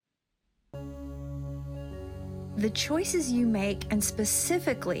The choices you make, and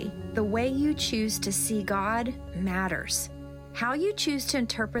specifically the way you choose to see God, matters. How you choose to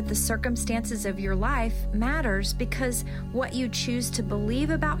interpret the circumstances of your life matters, because what you choose to believe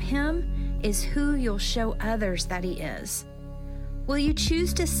about Him is who you'll show others that He is. Will you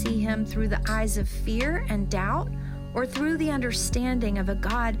choose to see Him through the eyes of fear and doubt, or through the understanding of a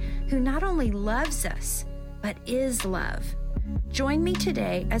God who not only loves us, but is love? Join me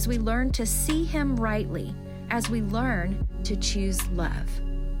today as we learn to see Him rightly, as we learn to choose love.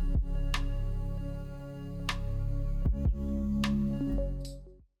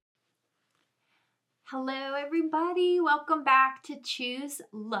 Hello, everybody. Welcome back to Choose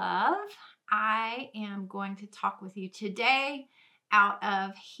Love. I am going to talk with you today out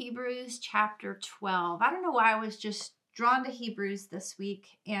of Hebrews chapter 12. I don't know why I was just drawn to Hebrews this week,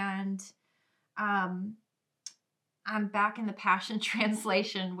 and I'm back in the Passion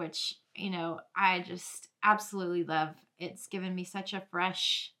Translation, which, I just absolutely love. It's given me such a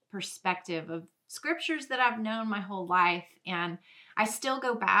fresh perspective of scriptures that I've known my whole life, and I still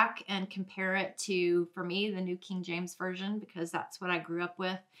go back and compare it to, for me, the New King James Version, because that's what I grew up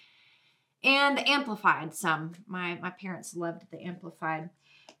with. And the Amplified, some. My parents loved the Amplified.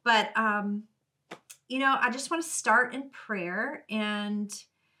 But, I just want to start in prayer. And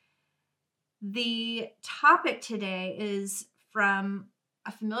the topic today is from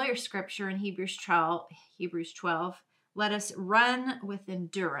a familiar scripture in Hebrews 12. Let us run with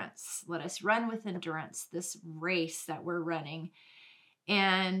endurance. Let us run with endurance this race that we're running.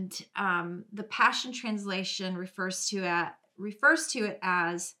 And the Passion Translation refers to it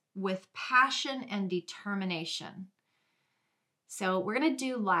as with passion and determination. So we're going to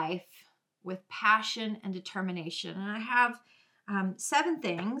do life with passion and determination. And I have 7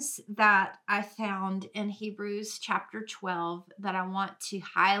 things that I found in Hebrews chapter 12 that I want to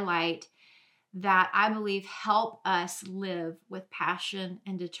highlight that I believe help us live with passion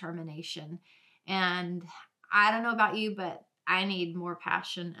and determination. And I don't know about you, but I need more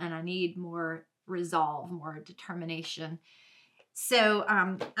passion and I need more resolve, more determination. So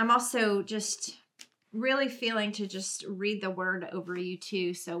I'm also just really feeling to just read the word over you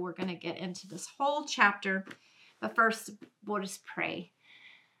too. So we're going to get into this whole chapter. But first, we'll just pray.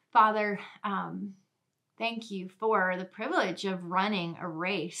 Father, thank you for the privilege of running a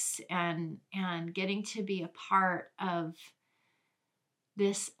race and getting to be a part of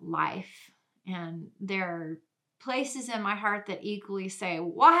this life. And there are places in my heart that equally say,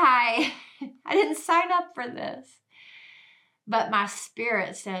 why? I didn't sign up for this. But my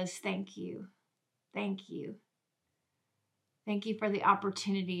spirit says, thank you. Thank you. Thank you for the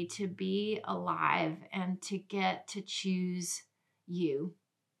opportunity to be alive and to get to choose you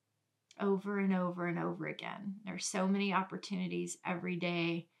over and over and over again. There's so many opportunities every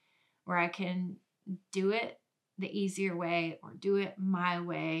day where I can do it the easier way or do it my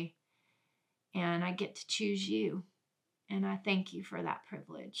way. And I get to choose you. And I thank you for that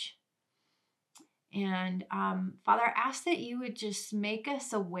privilege. And Father, I ask that you would just make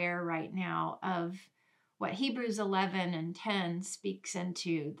us aware right now of what Hebrews 11 and 10 speaks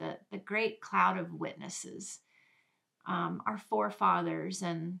into, the great cloud of witnesses, our forefathers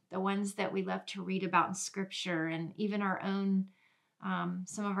and the ones that we love to read about in Scripture, and even our own,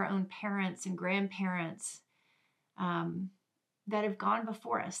 some of our own parents and grandparents that have gone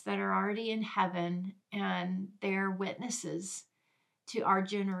before us, that are already in heaven, and they're witnesses to our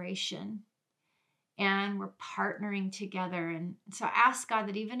generation. And we're partnering together. And so I ask God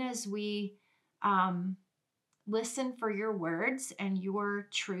that even as we listen for your words and your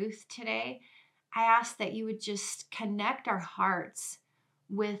truth today, I ask that you would just connect our hearts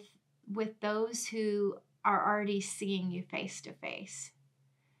with those who are already seeing you face to face.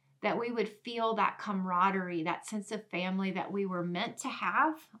 That we would feel that camaraderie, that sense of family that we were meant to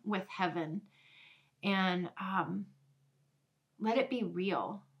have with heaven. And let it be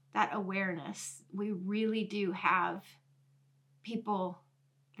real. That awareness, we really do have people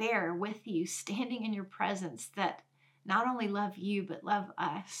there with you, standing in your presence, that not only love you, but love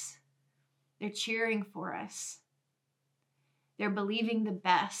us. They're cheering for us. They're believing the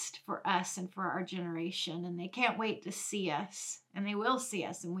best for us and for our generation, and they can't wait to see us, and they will see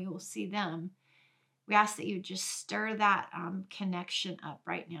us, and we will see them. We ask that you just stir that connection up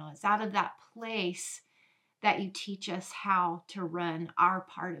right now. It's out of that place that you teach us how to run our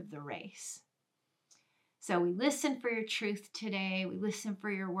part of the race. So we listen for your truth today. We listen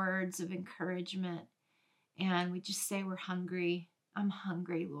for your words of encouragement. And we just say we're hungry. I'm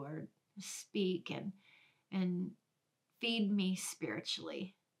hungry, Lord. Speak and feed me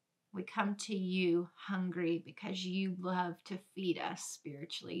spiritually. We come to you hungry because you love to feed us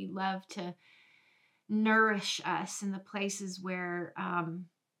spiritually. You love to nourish us in the places where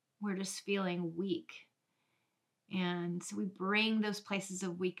we're just feeling weak. And so we bring those places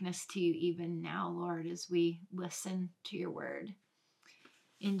of weakness to you even now, Lord, as we listen to your word.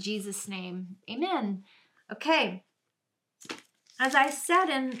 In Jesus' name, amen. Okay. As I said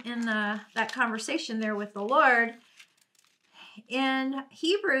in that conversation there with the Lord, in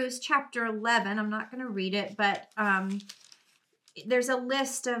Hebrews chapter 11, I'm not going to read it, but there's a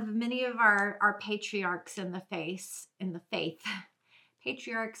list of many of our patriarchs in the faith,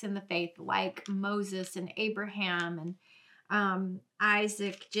 patriarchs in the faith, like Moses and Abraham and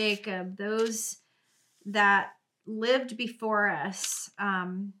Isaac, Jacob, those that lived before us,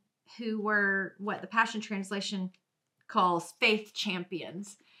 who were what the Passion Translation calls faith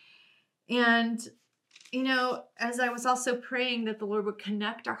champions. And, you know, as I was also praying that the Lord would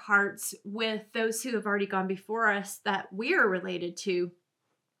connect our hearts with those who have already gone before us that we're related to,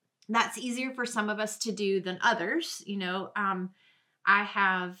 that's easier for some of us to do than others. You know, I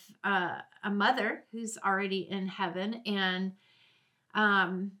have a mother who's already in heaven, and,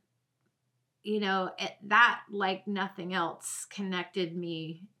 you know, that, like nothing else, connected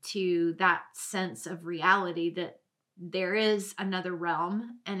me to that sense of reality that there is another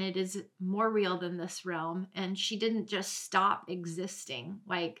realm, and it is more real than this realm. And she didn't just stop existing.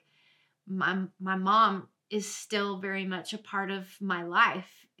 Like my mom is still very much a part of my life.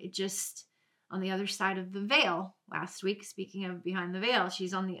 It just on the other side of the veil. Last week, speaking of behind the veil,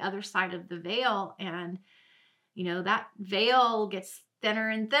 she's on the other side of the veil. And, you know, that veil gets thinner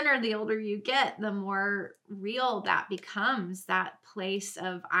and thinner the older you get, the more real that becomes, that place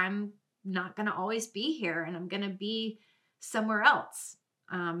of I'm not going to always be here and I'm going to be somewhere else.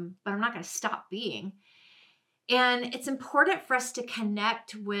 But I'm not going to stop being. And it's important for us to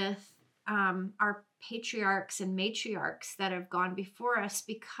connect with our patriarchs and matriarchs that have gone before us,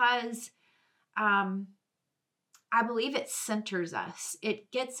 because I believe it centers us.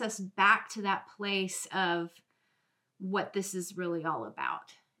 It gets us back to that place of what this is really all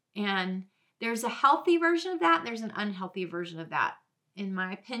about. And there's a healthy version of that. There's an unhealthy version of that. In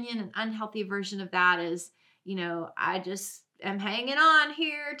my opinion, an unhealthy version of that is, you know, I just am hanging on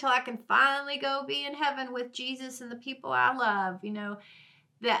here till I can finally go be in heaven with Jesus and the people I love. You know,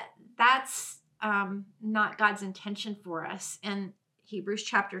 that's not God's intention for us. And Hebrews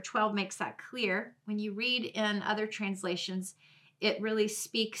chapter 12 makes that clear. When you read in other translations, it really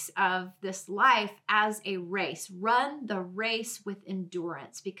speaks of this life as a race. Run the race with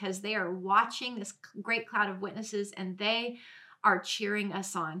endurance, because they are watching this great cloud of witnesses and they are cheering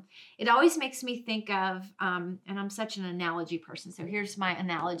us on. It always makes me think of, and I'm such an analogy person, so here's my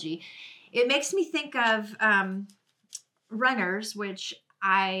analogy. It makes me think of runners, which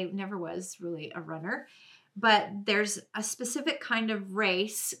I never was really a runner, but there's a specific kind of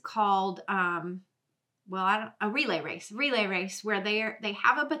race called, a relay race where they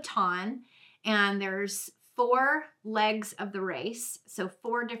have a baton, and there's 4 legs of the race. So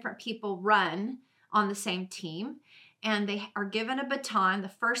 4 different people run on the same team, and they are given a baton. The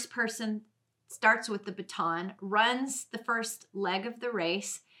first person starts with the baton, runs the first leg of the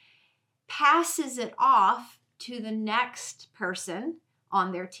race, passes it off to the next person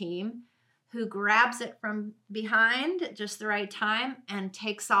on their team, who grabs it from behind at just the right time and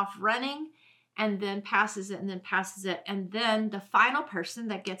takes off running, and then passes it and then passes it. And then the final person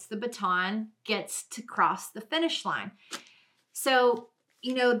that gets the baton gets to cross the finish line. So,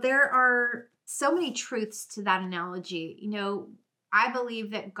 you know, there are so many truths to that analogy. You know, I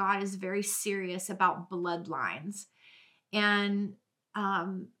believe that God is very serious about bloodlines. And,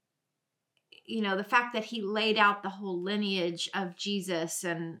 you know, the fact that he laid out the whole lineage of Jesus,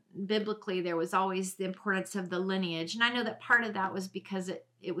 and biblically there was always the importance of the lineage. And I know that part of that was because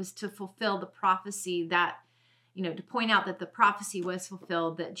it was to fulfill the prophecy that, you know, to point out that the prophecy was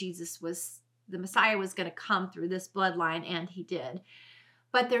fulfilled, that the Messiah was going to come through this bloodline, and he did.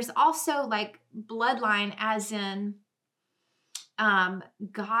 But there's also like bloodline as in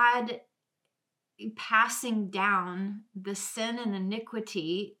God passing down the sin and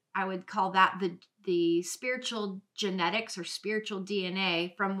iniquity. I would call that the spiritual genetics or spiritual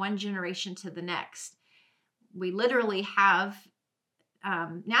DNA from one generation to the next. We literally have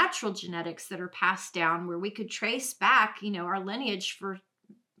natural genetics that are passed down where we could trace back, you know, our lineage for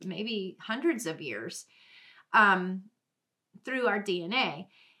maybe hundreds of years through our DNA.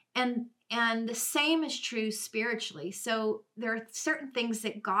 And the same is true spiritually. So there are certain things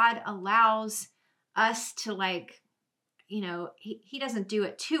that God allows us to, like, you know, he doesn't do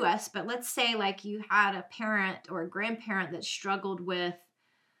it to us, but let's say like you had a parent or a grandparent that struggled with,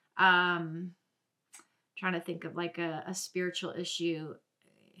 trying to think of like a spiritual issue.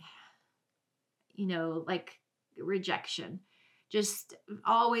 like rejection, just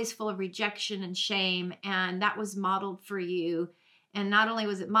always full of rejection and shame. And that was modeled for you. And not only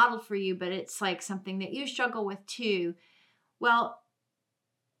was it modeled for you, but it's like something that you struggle with too. Well,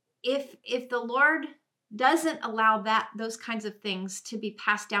 if the Lord doesn't allow those kinds of things to be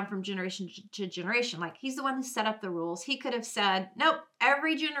passed down from generation to generation, like he's the one who set up the rules. He could have said, nope,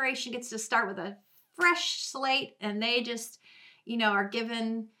 every generation gets to start with a fresh slate, and they just, are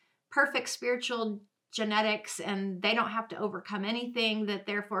given perfect spiritual genetics, and they don't have to overcome anything that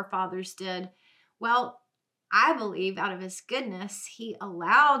their forefathers did. Well, I believe out of his goodness, he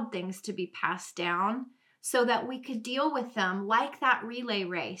allowed things to be passed down so that we could deal with them like that relay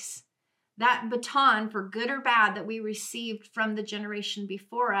race. That baton, for good or bad, that we received from the generation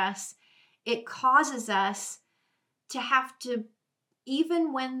before us, it causes us to have to,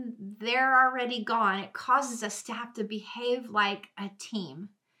 even when they're already gone, it causes us to have to behave like a team,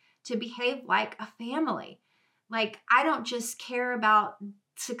 to behave like a family. Like, I don't just care about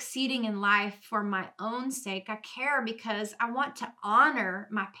succeeding in life for my own sake. I care because I want to honor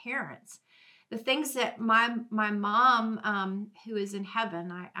my parents. The things that my mom, who is in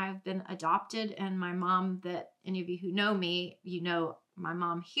heaven, I've been adopted, and my mom, that any of you who know me, my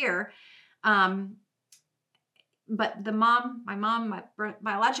mom here. But my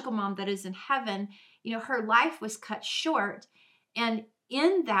biological mom that is in heaven, her life was cut short. And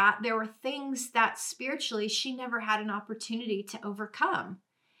in that, there were things that spiritually she never had an opportunity to overcome.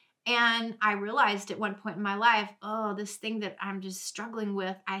 And I realized at one point in my life, this thing that I'm just struggling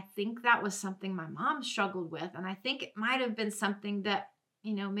with, I think that was something my mom struggled with. And I think it might have been something that,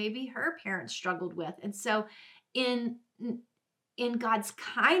 maybe her parents struggled with. And so in God's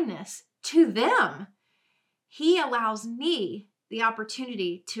kindness to them, he allows me the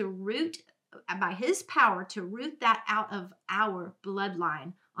opportunity to root, by his power, to root that out of our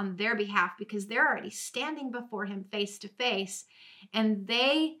bloodline on their behalf, because they're already standing before him face to face, and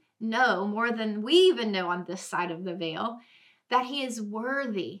they know more than we even know on this side of the veil that he is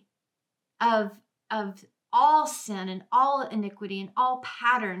worthy of all sin and all iniquity and all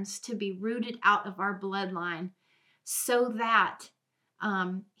patterns to be rooted out of our bloodline, so that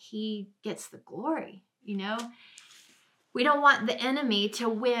he gets the glory. We don't want the enemy to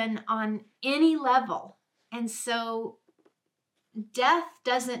win on any level. And so death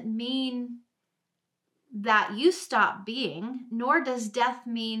doesn't mean that you stop being, nor does death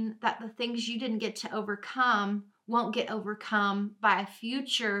mean that the things you didn't get to overcome won't get overcome by a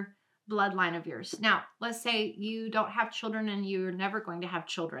future bloodline of yours. Now, let's say you don't have children and you're never going to have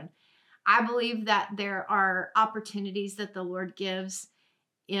children. I believe that there are opportunities that the Lord gives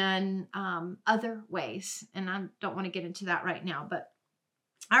in other ways. And I don't want to get into that right now, but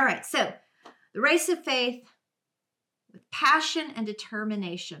all right. So the race of faith with passion and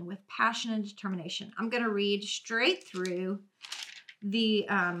determination, I'm going to read straight through the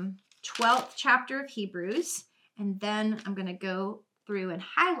 12th chapter of Hebrews, and then I'm going to go through and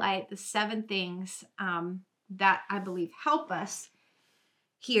highlight the 7 things that I believe help us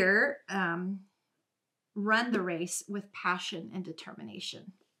here run the race with passion and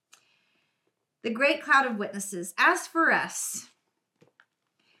determination. The great cloud of witnesses. As for us,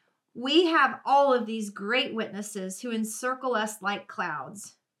 we have all of these great witnesses who encircle us like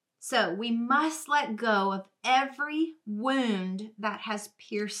clouds. So we must let go of every wound that has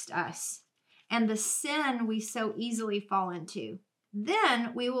pierced us and the sin we so easily fall into.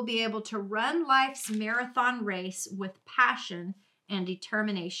 Then we will be able to run life's marathon race with passion and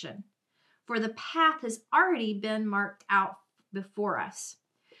determination, for the path has already been marked out before us.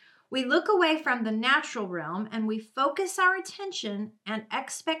 We look away from the natural realm and we focus our attention and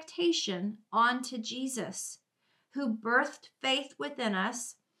expectation onto Jesus, who birthed faith within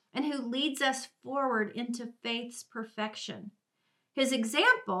us and who leads us forward into faith's perfection. His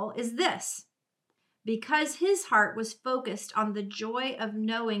example is this: because his heart was focused on the joy of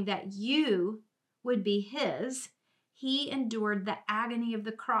knowing that you would be his, he endured the agony of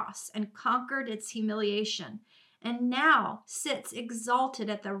the cross and conquered its humiliation, and now sits exalted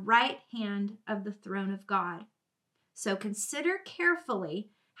at the right hand of the throne of God. So consider carefully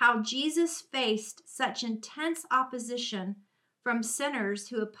how Jesus faced such intense opposition from sinners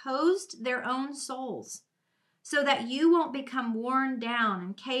who opposed their own souls, so that you won't become worn down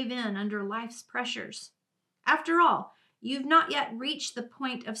and cave in under life's pressures. After all, you've not yet reached the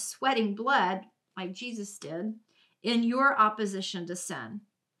point of sweating blood, like Jesus did, in your opposition to sin.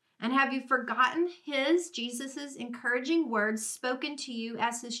 And have you forgotten Jesus' encouraging words spoken to you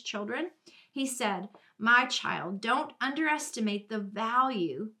as his children? He said, "My child, don't underestimate the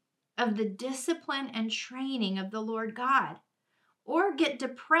value of the discipline and training of the Lord God. or get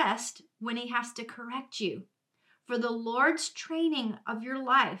depressed when he has to correct you. For the Lord's training of your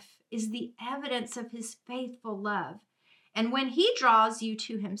life is the evidence of his faithful love. And when he draws you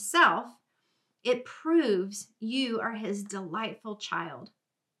to himself, it proves you are his delightful child.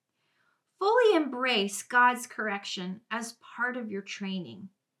 Fully embrace God's correction as part of your training,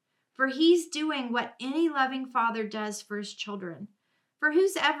 for he's doing what any loving father does for his children. For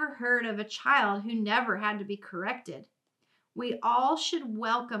who's ever heard of a child who never had to be corrected? We all should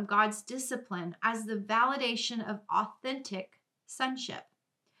welcome God's discipline as the validation of authentic sonship.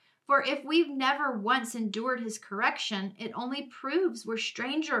 For if we've never once endured his correction, it only proves we're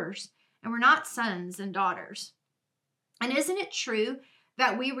strangers and we're not sons and daughters. And isn't it true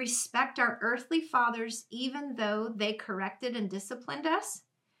that we respect our earthly fathers even though they corrected and disciplined us?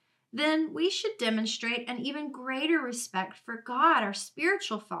 Then we should demonstrate an even greater respect for God, our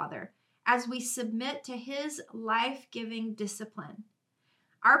spiritual Father, as we submit to his life-giving discipline.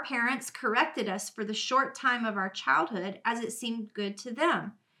 Our parents corrected us for the short time of our childhood as it seemed good to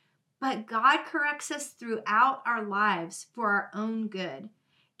them. But God corrects us throughout our lives for our own good,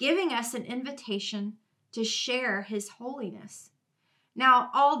 giving us an invitation to share his holiness. Now,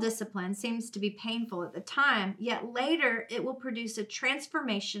 all discipline seems to be painful at the time, yet later it will produce a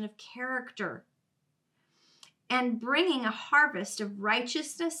transformation of character and bringing a harvest of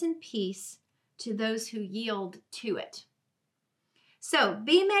righteousness and peace to those who yield to it. So,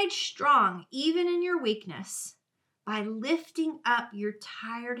 be made strong even in your weakness by lifting up your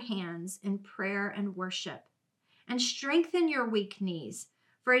tired hands in prayer and worship, and strengthen your weak knees.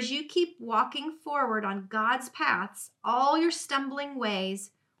 For as you keep walking forward on God's paths, all your stumbling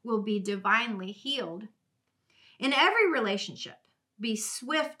ways will be divinely healed. In every relationship, be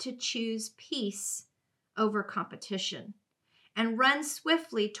swift to choose peace over competition, and run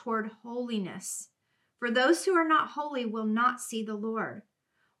swiftly toward holiness. For those who are not holy will not see the Lord.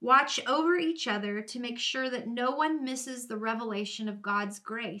 Watch over each other to make sure that no one misses the revelation of God's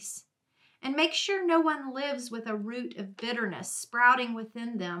grace. And make sure no one lives with a root of bitterness sprouting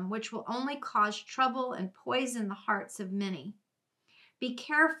within them, which will only cause trouble and poison the hearts of many. Be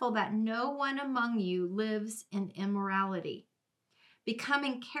careful that no one among you lives in immorality,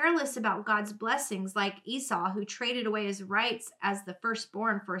 becoming careless about God's blessings like Esau, who traded away his rights as the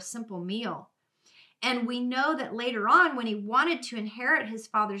firstborn for a simple meal. And we know that later on, when he wanted to inherit his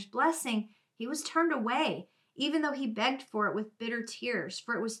father's blessing, he was turned away, even though he begged for it with bitter tears,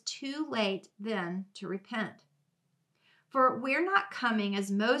 for it was too late then to repent. For we're not coming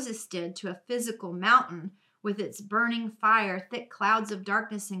as Moses did to a physical mountain with its burning fire, thick clouds of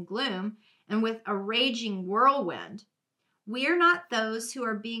darkness and gloom, and with a raging whirlwind. We're not those who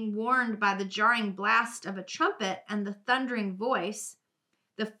are being warned by the jarring blast of a trumpet and the thundering voice,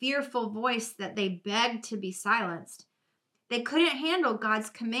 the fearful voice that they begged to be silenced. They couldn't handle God's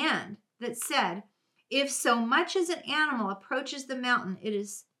command that said, if so much as an animal approaches the mountain, it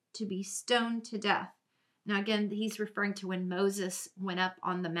is to be stoned to death. Now, again, he's referring to when Moses went up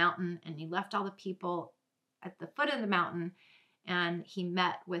on the mountain and he left all the people at the foot of the mountain and he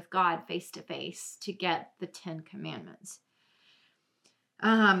met with God face to face to get the 10 Commandments.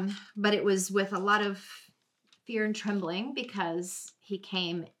 But it was with a lot of fear and trembling because he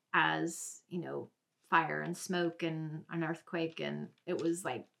came as, fire and smoke and an earthquake, and it was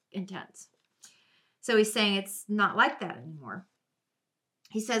like intense. So he's saying it's not like that anymore.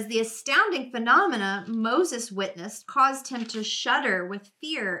 He says the astounding phenomena Moses witnessed caused him to shudder with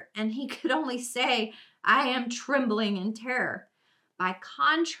fear, and he could only say, I am trembling in terror. By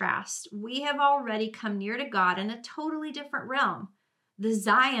contrast, we have already come near to God in a totally different realm, the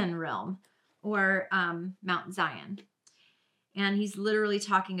Zion realm, or Mount Zion. And he's literally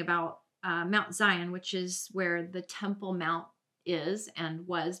talking about Mount Zion, which is where the Temple Mount is and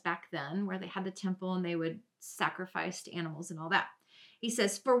was back then, where they had the temple and they would sacrifice to animals and all that. He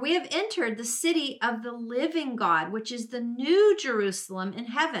says, for we have entered the city of the living God, which is the new Jerusalem in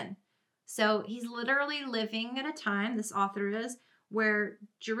heaven. So he's literally living at a time, this author is, where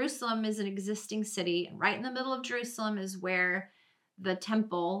Jerusalem is an existing city. And right in the middle of Jerusalem is where the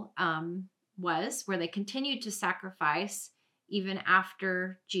temple was, where they continued to sacrifice even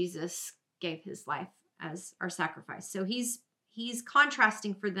after Jesus gave his life as our sacrifice. So he's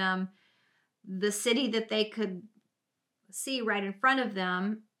contrasting for them the city that they could see right in front of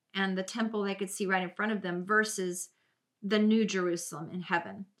them and the temple they could see right in front of them versus the new Jerusalem in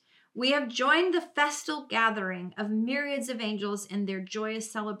heaven. We have joined the festal gathering of myriads of angels in their joyous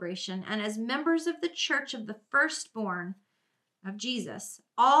celebration, and as members of the church of the firstborn of Jesus,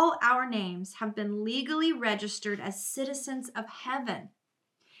 all our names have been legally registered as citizens of heaven.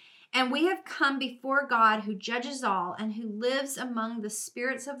 And we have come before God who judges all and who lives among the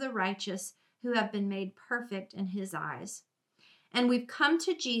spirits of the righteous who have been made perfect in his eyes. And we've come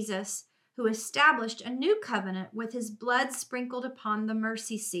to Jesus, who established a new covenant with his blood sprinkled upon the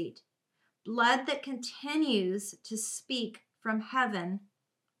mercy seat, blood that continues to speak from heaven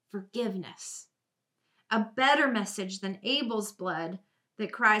forgiveness. A better message than Abel's blood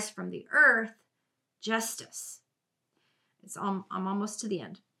that cries from the earth justice. I'm almost to the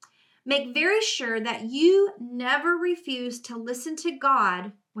end. Make very sure that you never refuse to listen to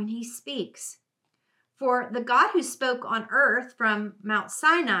God when he speaks. For the God who spoke on earth from Mount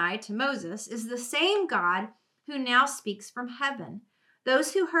Sinai to Moses is the same God who now speaks from heaven.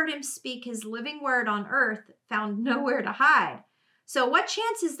 Those who heard him speak his living word on earth found nowhere to hide. So what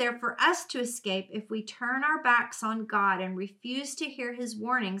chance is there for us to escape if we turn our backs on God and refuse to hear his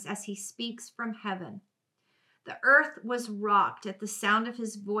warnings as he speaks from heaven? The earth was rocked at the sound of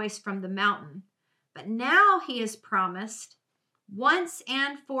his voice from the mountain. But now he has promised, once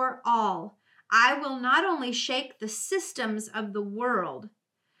and for all, I will not only shake the systems of the world,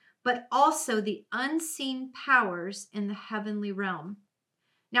 but also the unseen powers in the heavenly realm.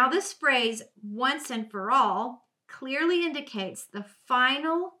 Now, this phrase, once and for all, clearly indicates the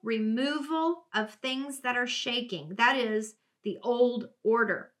final removal of things that are shaking. That is the old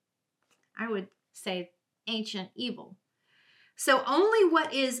order. I would say ancient evil. So only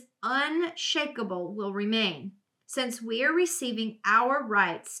what is unshakable will remain. Since we are receiving our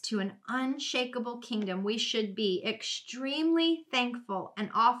rights to an unshakable kingdom, we should be extremely thankful and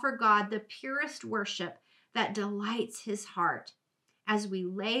offer God the purest worship that delights his heart as we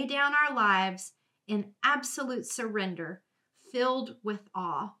lay down our lives in absolute surrender, filled with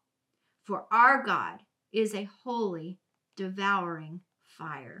awe. For our God is a holy, devouring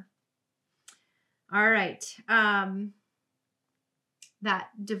fire. All right. That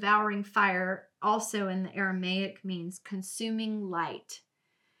devouring fire also in the Aramaic means consuming light.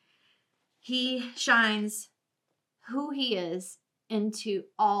 He shines who he is into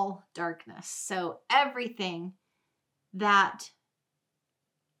all darkness. So everything that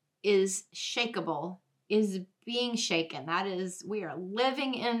is shakeable is being shaken. That is, we are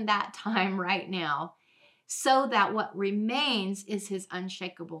living in that time right now, so that what remains is his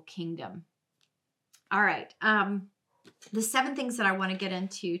unshakable kingdom. All right. The 7 things that I want to get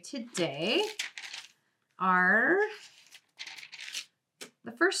into today are,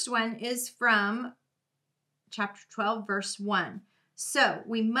 the first one is from chapter 12, verse 1. So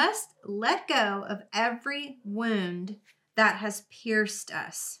we must let go of every wound that has pierced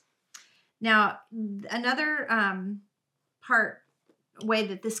us. Now, another way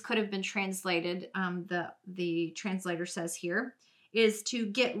that this could have been translated, the translator says here, is to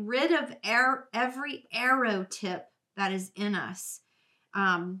get rid of every arrow tip that is in us.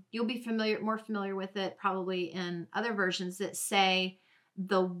 You'll be more familiar with it probably in other versions that say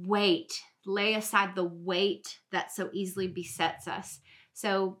the weight, lay aside the weight that so easily besets us.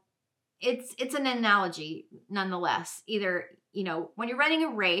 So it's an analogy nonetheless. Either, when you're running a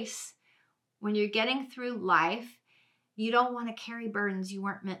race, when you're getting through life, you don't want to carry burdens you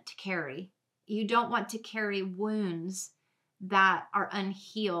weren't meant to carry. You don't want to carry wounds that are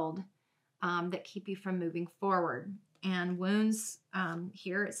unhealed, that keep you from moving forward. And wounds,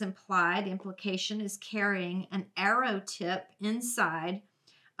 here it's implied, the implication is carrying an arrow tip inside,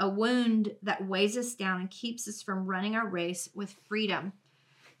 a wound that weighs us down and keeps us from running our race with freedom.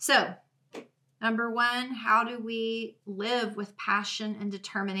 So, number 1, how do we live with passion and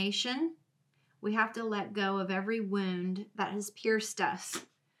determination? We have to let go of every wound that has pierced us.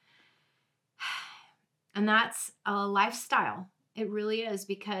 And that's a lifestyle. It really is,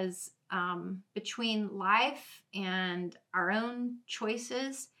 because between life and our own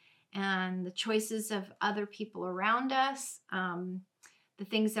choices and the choices of other people around us, the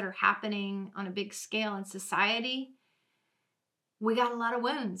things that are happening on a big scale in society, we got a lot of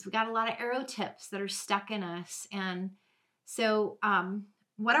wounds. We got a lot of arrow tips that are stuck in us. And so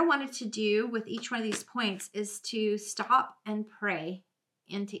what I wanted to do with each one of these points is to stop and pray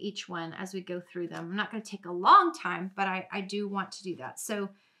into each one as we go through them. I'm not going to take a long time, but I do want to do that. So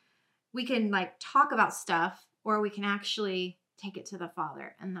we can talk about stuff, or we can actually take it to the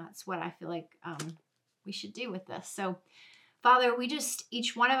Father. And that's what I feel like we should do with this. So Father, we just,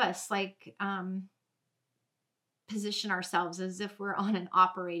 each one of us, position ourselves as if we're on an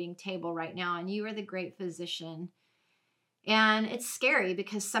operating table right now, and you are the great physician. And it's scary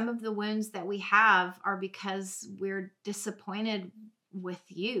because some of the wounds that we have are because we're disappointed with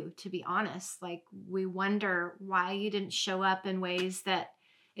you, to be honest. We wonder why you didn't show up in ways that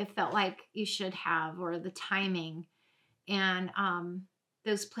it felt like you should have, or the timing. And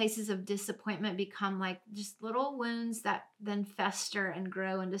those places of disappointment become like just little wounds that then fester and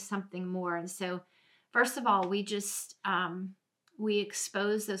grow into something more. And so, first of all, we just we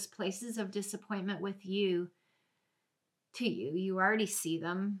expose those places of disappointment with you to you. You already see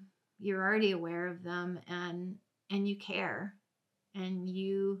them. You're already aware of them, and you care, and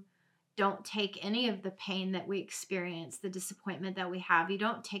you don't take any of the pain that we experience, the disappointment that we have. You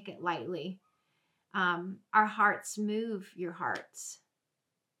don't take it lightly. Our hearts move your hearts.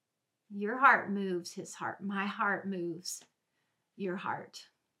 Your heart moves his heart. My heart moves your heart.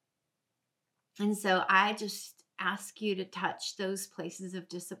 And so I just ask you to touch those places of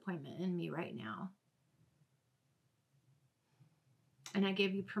disappointment in me right now. And I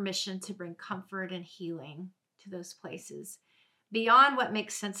give you permission to bring comfort and healing to those places beyond what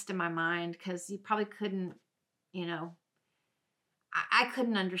makes sense to my mind, because you probably couldn't, I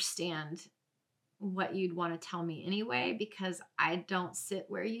couldn't understand what you'd want to tell me anyway, because I don't sit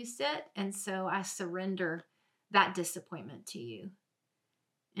where you sit. And so I surrender that disappointment to you.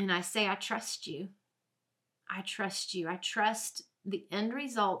 And I say, I trust you. I trust you. I trust the end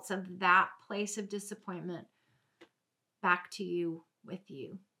results of that place of disappointment back to you, with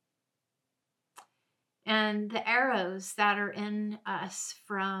you. And the arrows that are in us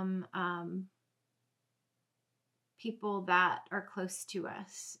from people that are close to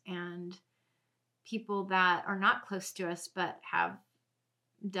us and people that are not close to us but have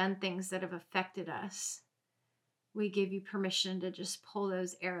done things that have affected us, we give you permission to just pull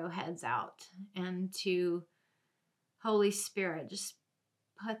those arrowheads out and to, Holy Spirit, just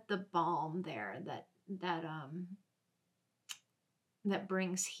put the balm there that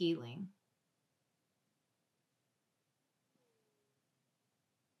brings healing.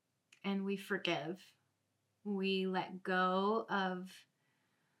 And we forgive. We let go of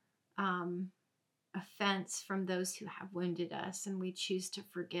offense from those who have wounded us, and we choose to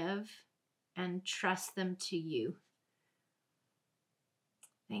forgive and trust them to you.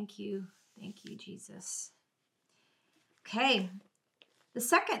 Thank you. Thank you, Jesus. Okay. The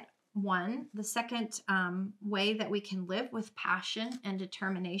second way that we can live with passion and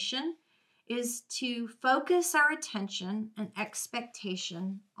determination is to focus our attention and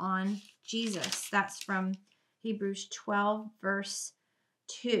expectation on Jesus. That's from Hebrews 12, verse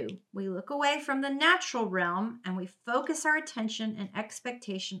 2. We look away from the natural realm and we focus our attention and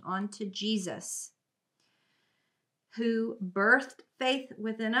expectation onto Jesus, who birthed faith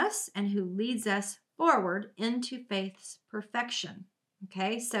within us and who leads us forward into faith's perfection.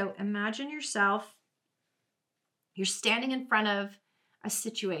 Okay, so imagine yourself, you're standing in front of a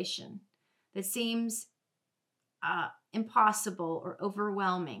situation that seems impossible or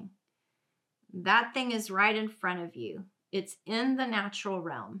overwhelming. That thing is right in front of you. It's in the natural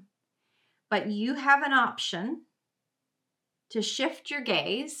realm. But you have an option to shift your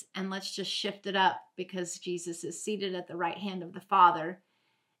gaze, and let's just shift it up because Jesus is seated at the right hand of the Father.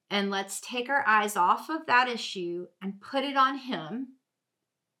 And let's take our eyes off of that issue and put it on him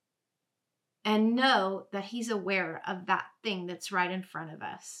and know that he's aware of that thing that's right in front of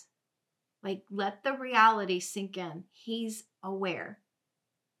us. Like, let the reality sink in. He's aware.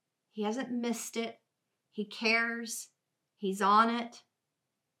 He hasn't missed it. He cares. He's on it.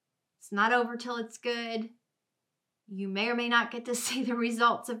 It's not over till it's good. You may or may not get to see the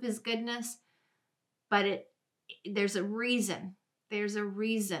results of his goodness, but there's a reason. There's a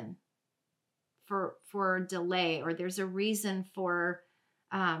reason for delay, or there's a reason for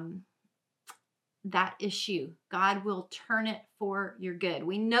that issue. God will turn it for your good.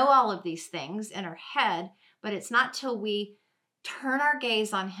 We know all of these things in our head, but it's not till we turn our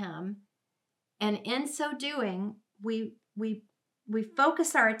gaze on him, and in so doing, we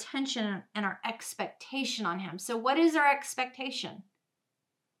focus our attention and our expectation on him. So what is our expectation?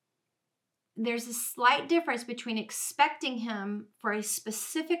 There's a slight difference between expecting him for a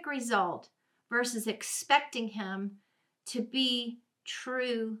specific result versus expecting him to be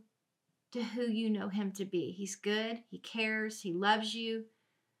true to who you know him to be. He's good. He cares. He loves you.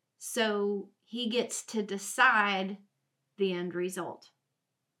 So he gets to decide the end result.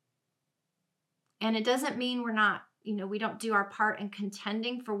 And it doesn't mean we're not, we don't do our part in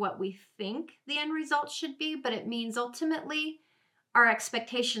contending for what we think the end result should be, but it means ultimately our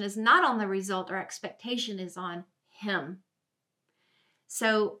expectation is not on the result. Our expectation is on him.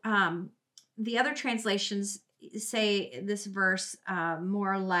 So the other translations say this verse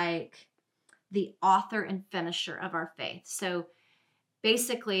more like the author and finisher of our faith. So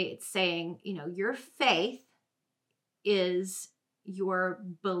basically it's saying, your faith is your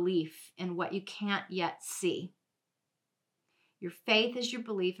belief in what you can't yet see. Your faith is your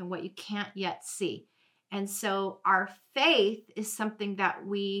belief in what you can't yet see. And so our faith is something that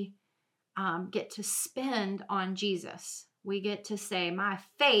we get to spend on Jesus. We get to say, my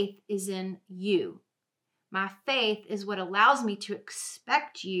faith is in you. My faith is what allows me to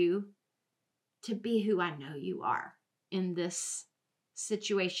expect you to be who I know you are in this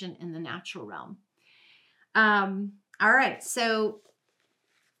situation in the natural realm. All right, so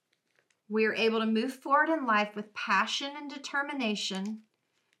we're able to move forward in life with passion and determination,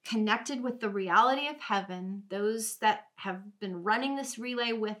 connected with the reality of heaven. Those that have been running this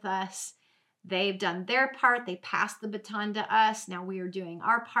relay with us, they've done their part. They passed the baton to us. Now we are doing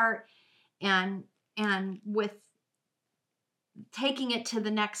our part, and with taking it to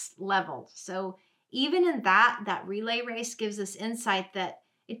the next level. So even in that relay race gives us insight that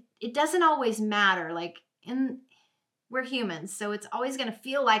it doesn't always matter. Like we're humans, so it's always going to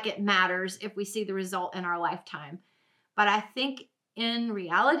feel like it matters if we see the result in our lifetime. But I think in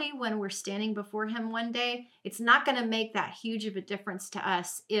reality, when we're standing before him one day, it's not going to make that huge of a difference to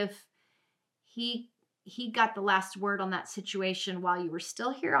us if he got the last word on that situation while you were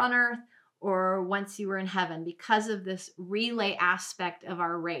still here on earth or once you were in heaven, because of this relay aspect of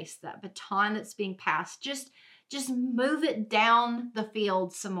our race, that baton that's being passed. Just move it down the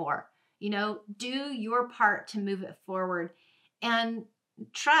field some more. Do your part to move it forward, and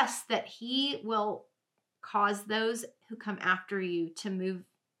trust that he will cause those who come after you to move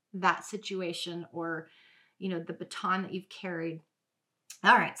that situation or, the baton that you've carried.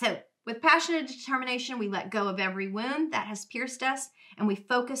 All right. So with passion and determination, we let go of every wound that has pierced us, and we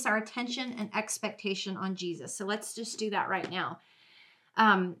focus our attention and expectation on Jesus. So let's just do that right now.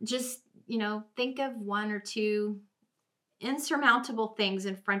 Think of one or two insurmountable things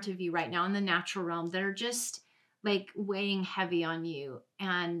in front of you right now in the natural realm that are just like weighing heavy on you.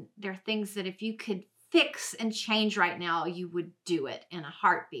 And they're things that if you could fix and change right now, you would do it in a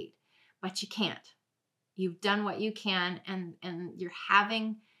heartbeat, but you can't. You've done what you can, and you're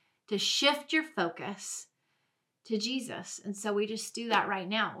having to shift your focus to Jesus. And so we just do that right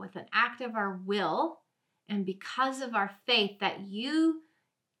now with an act of our will. And because of our faith that you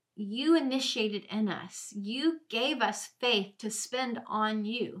initiated in us, you gave us faith to spend on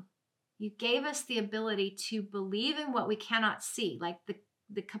you. You gave us the ability to believe in what we cannot see, like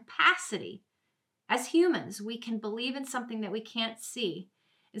the capacity. As humans, we can believe in something that we can't see.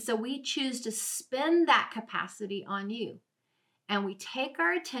 And so we choose to spend that capacity on you. And we take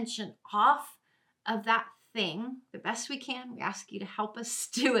our attention off of that thing the best we can. We ask you to help us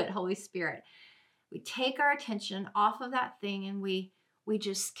do it, Holy Spirit. We take our attention off of that thing, and we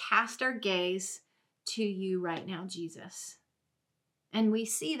just cast our gaze to you right now, Jesus. And we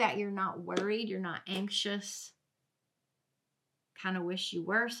see that you're not worried, you're not anxious. Kind of wish you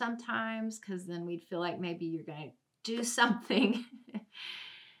were sometimes, because then we'd feel like maybe you're going to do something.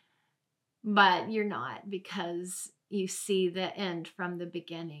 But you're not, because you see the end from the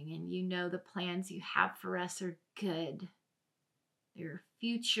beginning, and you know the plans you have for us are good. They're a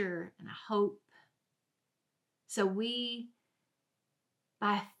future and a hope. So we,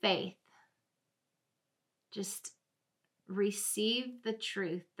 by faith, just receive the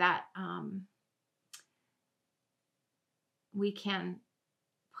truth that we can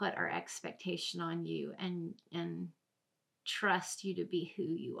put our expectation on you and trust you to be who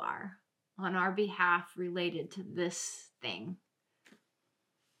you are on our behalf related to this thing.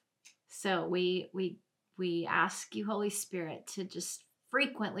 So we ask you, Holy Spirit, to just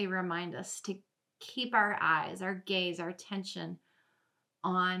frequently remind us to keep our eyes, our gaze, our attention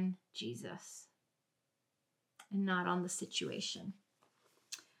on Jesus and not on the situation.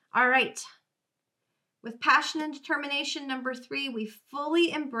 All right. With passion and determination, number 3, we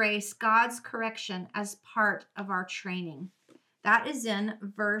fully embrace God's correction as part of our training. That is in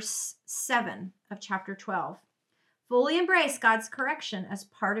verse 7 of chapter 12. Fully embrace God's correction as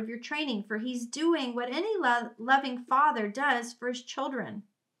part of your training, for he's doing what any loving father does for his children.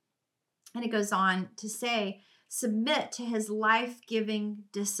 And it goes on to say, submit to his life-giving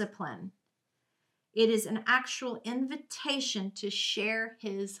discipline. It is an actual invitation to share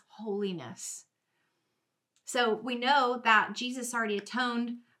his holiness. So we know that Jesus already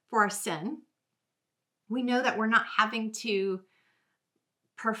atoned for our sin. We know that we're not having to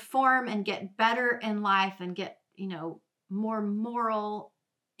perform and get better in life and get, more moral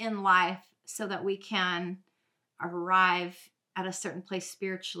in life so that we can arrive at a certain place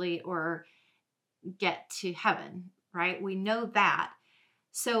spiritually or get to heaven, right? We know that.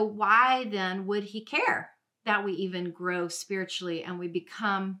 So why then would he care that we even grow spiritually and we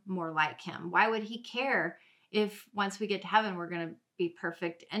become more like him? Why would he care if once we get to heaven, we're going to be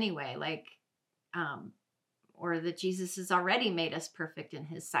perfect anyway, or that Jesus has already made us perfect in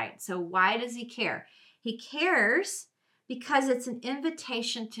his sight? So why does he care? He cares because it's an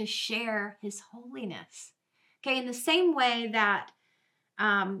invitation to share his holiness. Okay, in the same way that,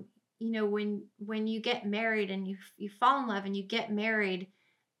 when you get married and you fall in love and you get married,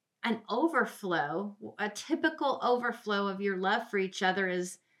 an overflow, a typical overflow of your love for each other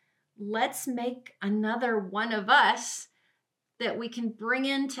is, let's make another one of us that we can bring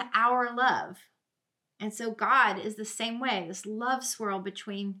into our love. And so God is the same way, this love swirl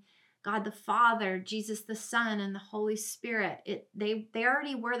between God the Father, Jesus the Son, and the Holy Spirit. They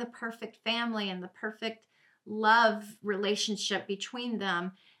already were the perfect family and the perfect love relationship between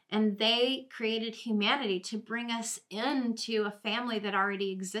them. And they created humanity to bring us into a family that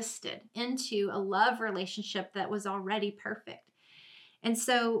already existed, into a love relationship that was already perfect. And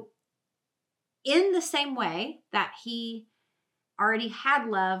so in the same way that he already had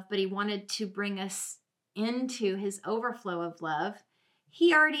love, but he wanted to bring us into his overflow of love,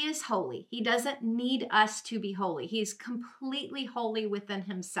 he already is holy. He doesn't need us to be holy. He's completely holy within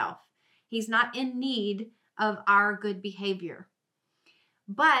himself. He's not in need of our good behavior.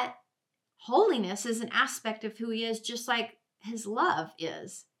 But holiness is an aspect of who he is, just like his love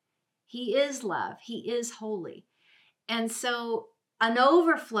is. He is love. He is holy. And so an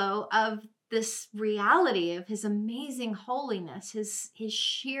overflow of this reality of his amazing holiness, his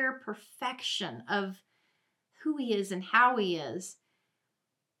sheer perfection of who he is and how he is,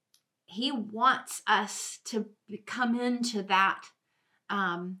 he wants us to come into that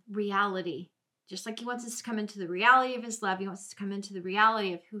reality. Just like he wants us to come into the reality of his love, he wants us to come into the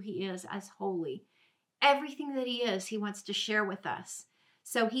reality of who he is as holy. Everything that he is, he wants to share with us.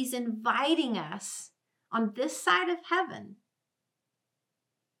 So he's inviting us on this side of heaven,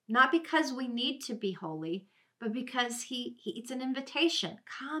 not because we need to be holy, but because it's an invitation.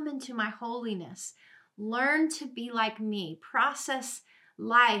 Come into my holiness. Learn to be like me. Process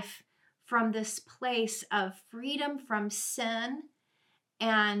life from this place of freedom from sin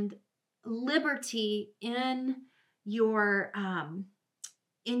and liberty in your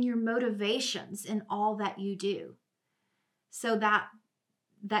motivations in all that you do, so that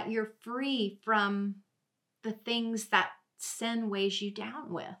you're free from the things that sin weighs you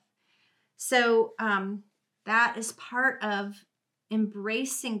down with. So that is part of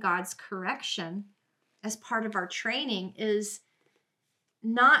embracing God's correction as part of our training, is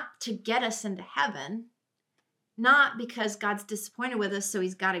not to get us into heaven, not because God's disappointed with us, so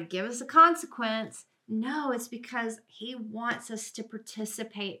he's got to give us a consequence. No, it's because he wants us to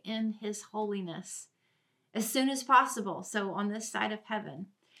participate in his holiness as soon as possible. So on this side of heaven.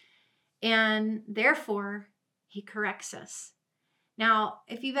 And therefore, he corrects us. Now,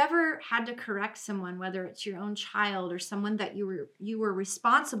 if you've ever had to correct someone, whether it's your own child or someone that you were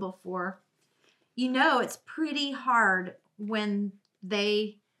responsible for, you know it's pretty hard when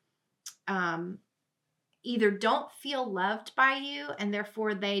they either don't feel loved by you and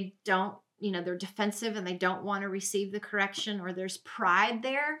therefore they don't, they're defensive and they don't want to receive the correction, or there's pride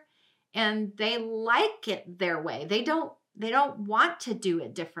there and they like it their way. They don't want to do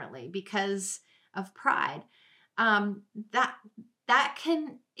it differently because of pride. That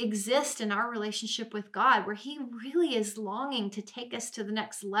can exist in our relationship with God, where he really is longing to take us to the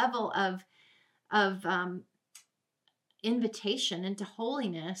next level of invitation into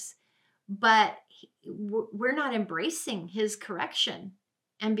holiness, but we're not embracing his correction.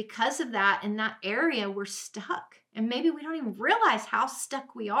 And because of that, in that area, we're stuck. And maybe we don't even realize how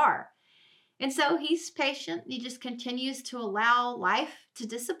stuck we are. And so he's patient. He just continues to allow life to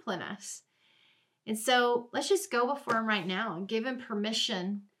discipline us. And so let's just go before him right now and give him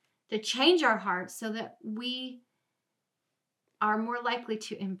permission to change our hearts so that we are more likely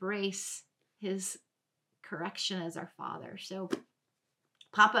to embrace his correction as our Father. So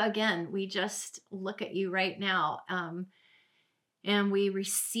Papa, again, we just look at you right now and we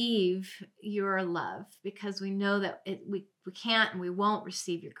receive your love, because we know that we can't and we won't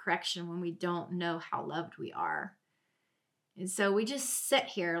receive your correction when we don't know how loved we are. And so we just sit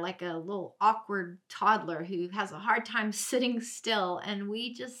here like a little awkward toddler who has a hard time sitting still, and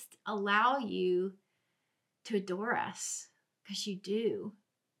we just allow you to adore us, because you do.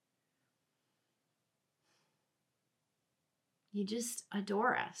 You just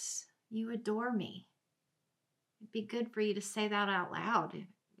adore us. You adore me. It'd be good for you to say that out loud.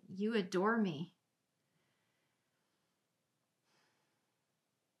 You adore me.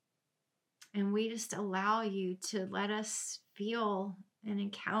 And we just allow you to let us feel and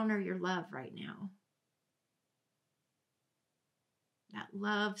encounter your love right now. That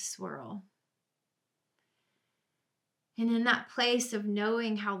love swirl. And in that place of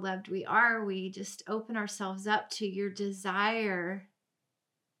knowing how loved we are, we just open ourselves up to your desire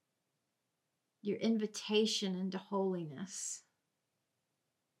your invitation into holiness.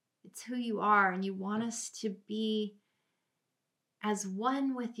 It's who you are, and you want us to be as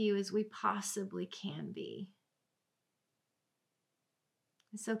one with you as we possibly can be.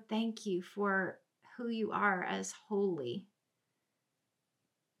 And so thank you for who you are as holy.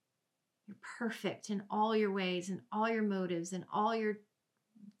 You're perfect in all your ways and all your motives and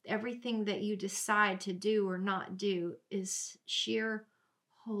everything that you decide to do or not do is sheer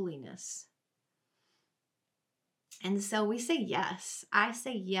holiness. And so we say yes. I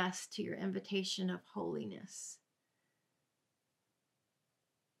say yes to your invitation of holiness,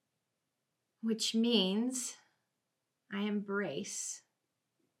 which means I embrace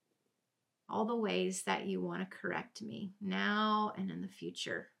all the ways that you want to correct me now and in the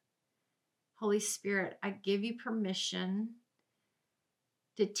future. Holy Spirit, I give you permission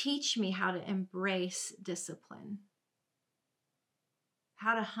to teach me how to embrace discipline,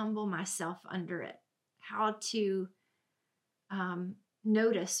 how to humble myself under it, how to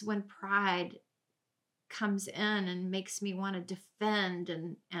notice when pride comes in and makes me want to defend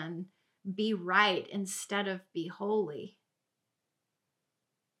and be right instead of be holy.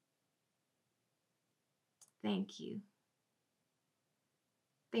 Thank you.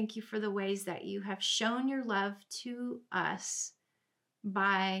 Thank you for the ways that you have shown your love to us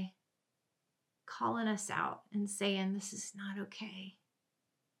by calling us out and saying, this is not okay.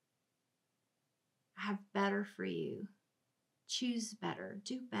 I have better for you. Choose better.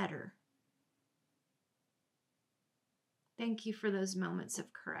 Do better. Thank you for those moments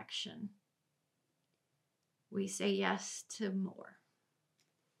of correction. We say yes to more.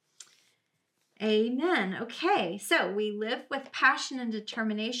 Amen. Okay, so we live with passion and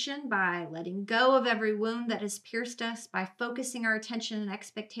determination by letting go of every wound that has pierced us, by focusing our attention and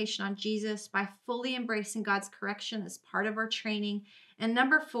expectation on Jesus, by fully embracing God's correction as part of our training. And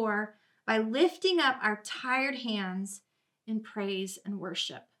number 4, by lifting up our tired hands in praise and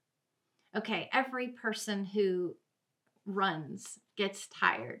worship. Okay, every person who runs gets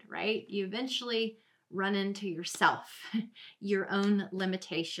tired, right? You eventually run into yourself, your own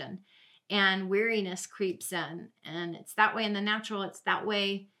limitation. And weariness creeps in. And it's that way in the natural. It's that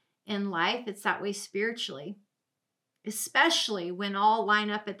way in life. It's that way spiritually. Especially when all line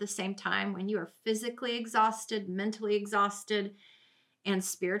up at the same time, when you are physically exhausted, mentally exhausted, and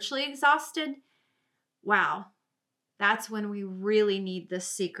spiritually exhausted. Wow. That's when we really need this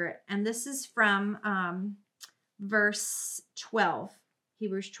secret. And this is from verse 12,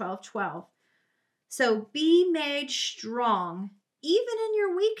 Hebrews 12:12. So be made strong even in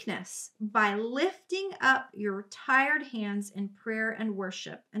your weakness, by lifting up your tired hands in prayer and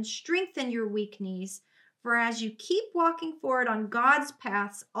worship, and strengthen your weak knees. For as you keep walking forward on God's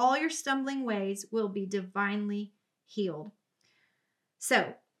paths, all your stumbling ways will be divinely healed.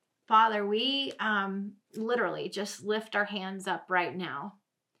 So, Father, we literally just lift our hands up right now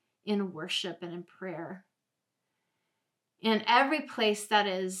in worship and in prayer. In every place that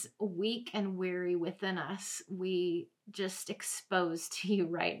is weak and weary within us, we just expose to you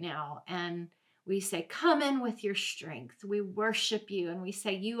right now. And we say, come in with your strength. We worship you and we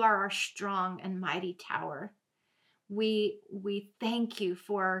say, you are our strong and mighty tower. We thank you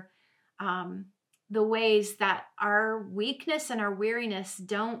for the ways that our weakness and our weariness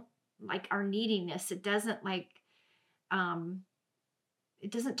don't, like our neediness, it doesn't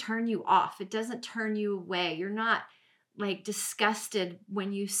it doesn't turn you off. It doesn't turn you away. You're not like disgusted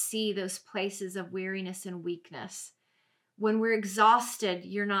when you see those places of weariness and weakness. When we're exhausted,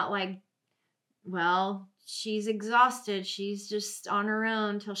 you're not like, well, she's exhausted. She's just on her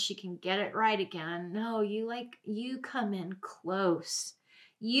own till she can get it right again. No, you come in close.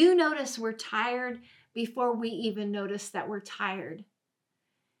 You notice we're tired before we even notice that we're tired.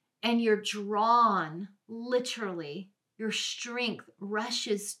 And you're drawn, literally, your strength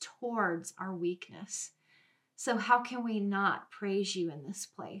rushes towards our weakness. So how can we not praise you in this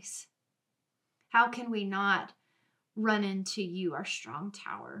place? How can we not run into you, our strong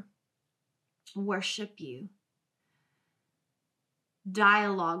tower, worship you,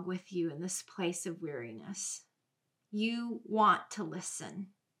 dialogue with you in this place of weariness? You want to listen.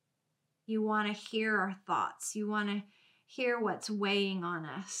 You want to hear our thoughts. You want to hear what's weighing on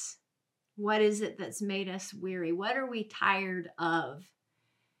us. What is it that's made us weary? What are we tired of?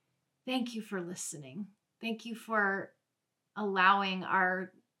 Thank you for listening. Thank you for allowing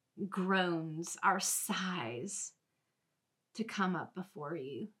our groans, our sighs to come up before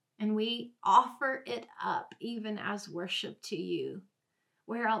you. And we offer it up even as worship to you.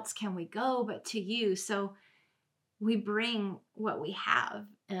 Where else can we go but to you? So we bring what we have,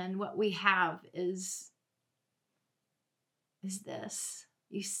 and what we have is this.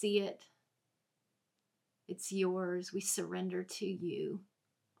 You see it. It's yours. We surrender to you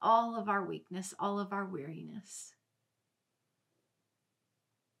all of our weakness, all of our weariness.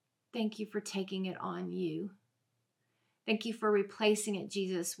 Thank you for taking it on you. Thank you for replacing it,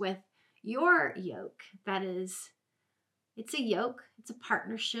 Jesus, with your yoke. That is, it's a yoke. It's a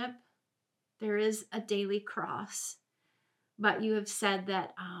partnership. There is a daily cross. But you have said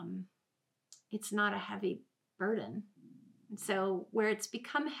that it's not a heavy burden. And so where it's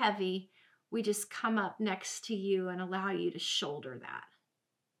become heavy, we just come up next to you and allow you to shoulder that.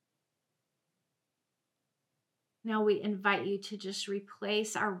 Now we invite you to just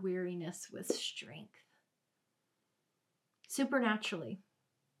replace our weariness with strength. Supernaturally,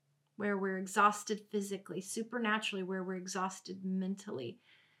 where we're exhausted physically, supernaturally, where we're exhausted mentally,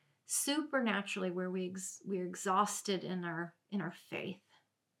 supernaturally, where we're exhausted in our faith.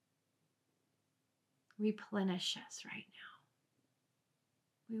 Replenish us right now.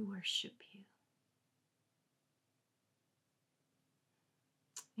 We worship you.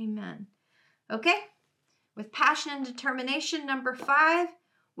 Amen. Okay. With passion and determination, number 5,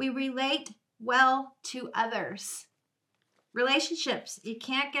 we relate well to others. Relationships. You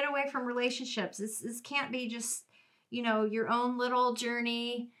can't get away from relationships. This can't be just, your own little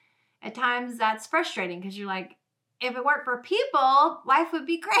journey. At times that's frustrating because you're like, if it weren't for people, life would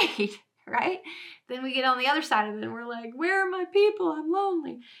be great, right? Then we get on the other side of it and we're like, where are my people? I'm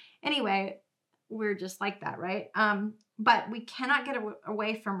lonely. Anyway, we're just like that, right? But we cannot get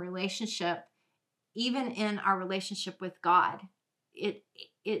away from relationship, even in our relationship with God.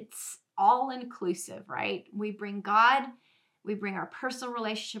 It's all inclusive, right? We bring God, we bring our personal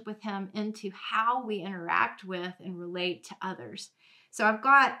relationship with him into how we interact with and relate to others. So I've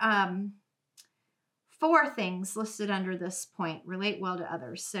got 4 things listed under this point: relate well to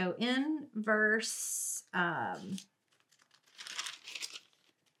others. So in verse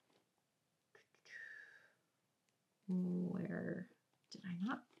where did I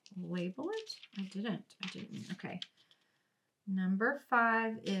not label it? I didn't. Okay. Number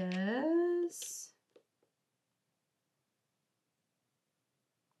 5 is,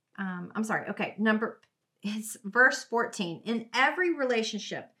 I'm sorry. Okay. It's verse 14. In every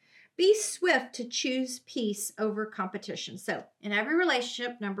relationship, be swift to choose peace over competition. So in every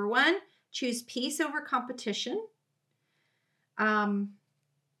relationship, number 1, choose peace over competition. The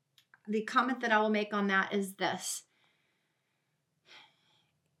comment that I will make on that is this.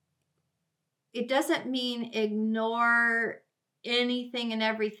 It doesn't mean ignore anything and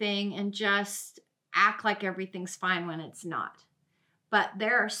everything and just act like everything's fine when it's not. But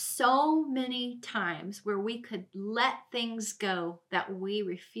there are so many times where we could let things go that we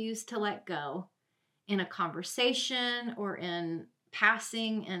refuse to let go in a conversation or in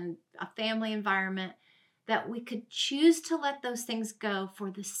passing in a family environment, that we could choose to let those things go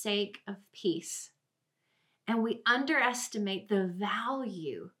for the sake of peace. And we underestimate the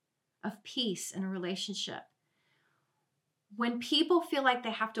value of peace in a relationship. When people feel like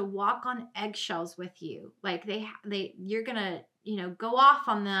they have to walk on eggshells with you, like you're gonna, go off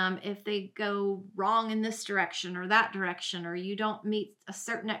on them if they go wrong in this direction or that direction, or you don't meet a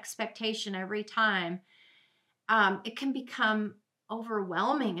certain expectation every time, it can become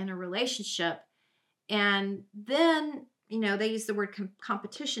overwhelming in a relationship. And then, they use the word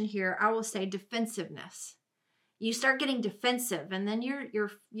competition here. I will say defensiveness. You start getting defensive, and then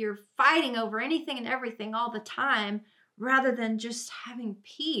you're fighting over anything and everything all the time, rather than just having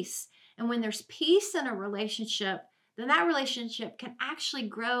peace. And when there's peace in a relationship, then that relationship can actually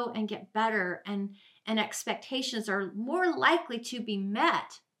grow and get better, and expectations are more likely to be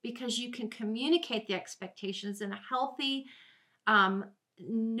met because you can communicate the expectations in a healthy,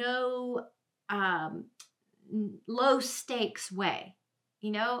 no low stakes way,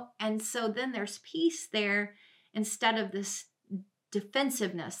 and so then there's peace there instead of this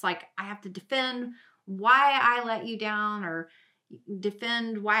defensiveness, like I have to defend why I let you down, or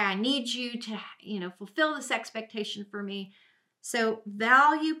defend why I need you to, fulfill this expectation for me. So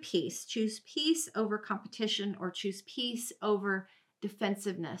value peace. Choose peace over competition, or choose peace over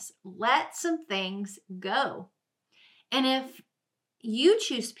defensiveness. Let some things go. And if you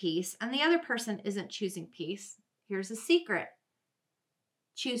choose peace and the other person isn't choosing peace, here's a secret.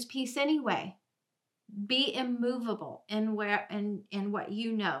 Choose peace anyway. Be immovable in what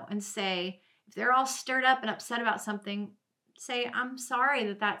you know, and say, if they're all stirred up and upset about something, say, I'm sorry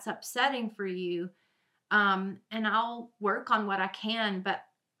that that's upsetting for you. And I'll work on what I can, but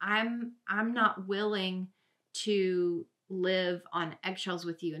I'm not willing to live on eggshells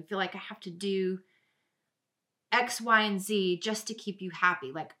with you and feel like I have to do X, Y, and Z just to keep you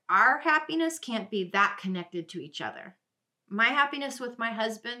happy. Like, our happiness can't be that connected to each other. My happiness with my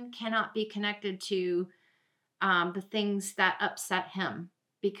husband cannot be connected to the things that upset him,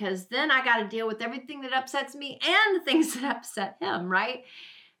 because then I got to deal with everything that upsets me and the things that upset him, right?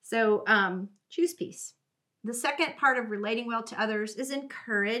 So choose peace. The second part of relating well to others is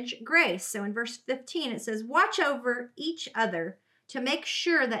encourage grace. So in verse 15, it says, watch over each other to make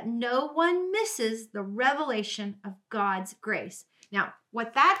sure that no one misses the revelation of God's grace. Now,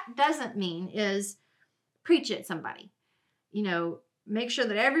 what that doesn't mean is preach at somebody, make sure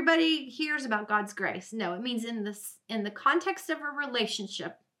that everybody hears about God's grace. No, it means in the context of a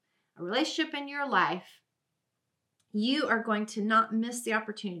relationship in your life, you are going to not miss the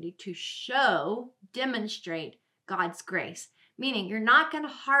opportunity to demonstrate God's grace. Meaning you're not going to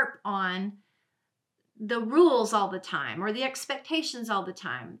harp on the rules all the time or the expectations all the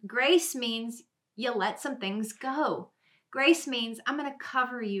time. Grace means you let some things go. Grace means I'm going to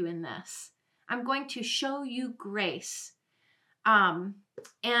cover you in this. I'm going to show you grace. And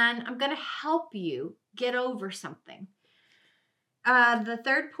I'm going to help you get over something. The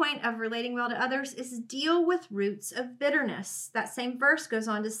third point of relating well to others is deal with roots of bitterness. That same verse goes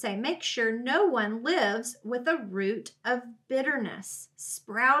on to say, make sure no one lives with a root of bitterness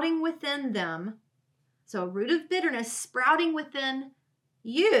sprouting within them. So a root of bitterness sprouting within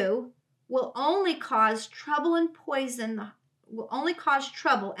you will only cause trouble and poison the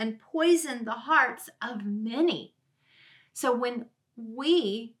hearts of many. So when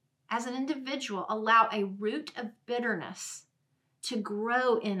we, as an individual, allow a root of bitterness to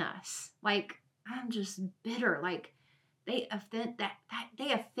grow in us, like I'm just bitter, like they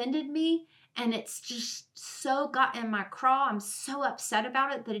offended me, and it's just so got in my craw. I'm so upset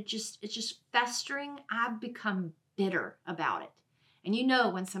about it that it's just festering. I've become bitter about it. And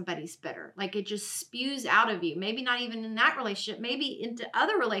when somebody's bitter, like it just spews out of you. Maybe not even in that relationship, maybe into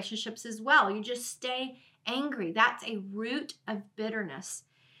other relationships as well. You just stay angry. That's a root of bitterness.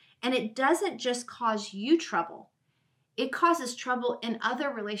 And it doesn't just cause you trouble. It causes trouble in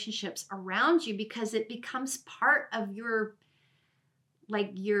other relationships around you because it becomes part of your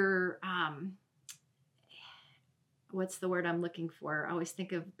what's the word I'm looking for? I always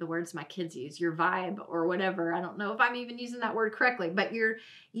think of the words my kids use, your vibe or whatever. I don't know if I'm even using that word correctly, but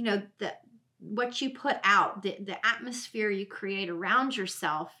what you put out, the atmosphere you create around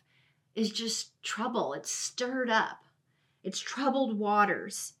yourself is just trouble. It's stirred up. It's troubled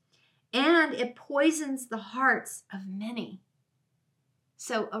waters. And it poisons the hearts of many.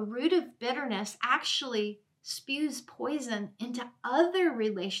 So a root of bitterness actually spews poison into other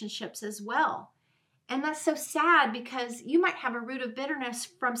relationships as well. And that's so sad because you might have a root of bitterness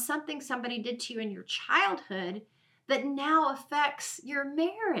from something somebody did to you in your childhood that now affects your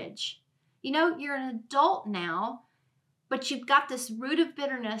marriage. You're an adult now, but you've got this root of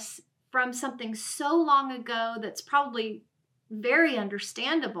bitterness from something so long ago that's probably very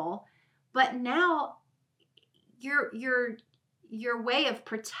understandable. But now your way of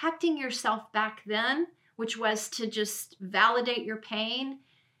protecting yourself back then, which was to just validate your pain,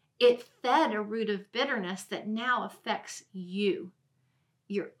 it fed a root of bitterness that now affects you.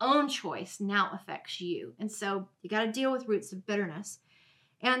 Your own choice now affects you. And so you got to deal with roots of bitterness.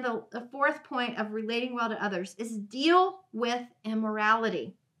 And the fourth point of relating well to others is deal with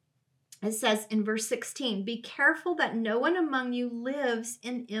immorality. It says in verse 16, be careful that no one among you lives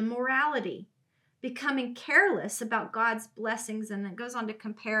in immorality, becoming careless about God's blessings. And it goes on to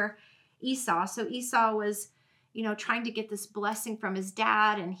compare Esau. So Esau was, trying to get this blessing from his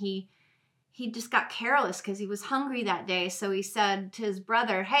dad, and he just got careless because he was hungry that day. So he said to his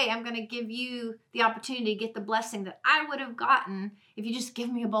brother, hey, I'm going to give you the opportunity to get the blessing that I would have gotten if you just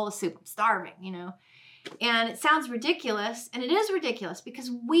give me a bowl of soup. I'm starving, And it sounds ridiculous, and it is ridiculous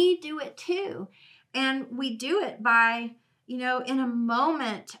because we do it too. And we do it by, in a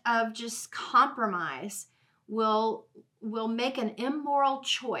moment of just compromise, we'll make an immoral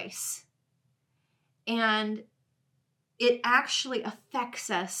choice. And it actually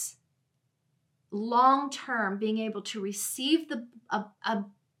affects us long-term, being able to receive an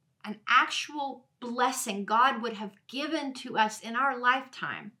actual blessing God would have given to us in our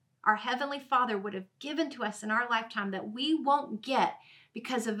lifetime. Our Heavenly Father would have given to us in our lifetime that we won't get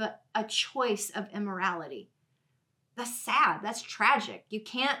because of a choice of immorality. That's sad. That's tragic. You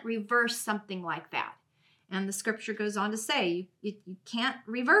can't reverse something like that. And the scripture goes on to say you can't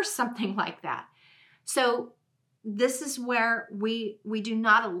reverse something like that. So this is where we do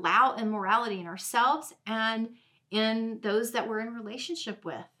not allow immorality in ourselves and in those that we're in relationship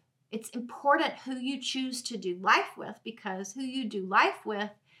with. It's important who you choose to do life with, because who you do life with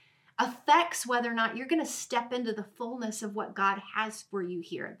affects whether or not you're going to step into the fullness of what God has for you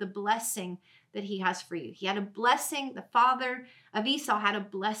here, the blessing that he has for you. He had a blessing. The father of Esau had a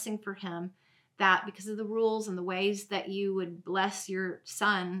blessing for him that because of the rules and the ways that you would bless your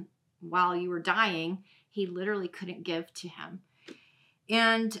son while you were dying, he literally couldn't give to him.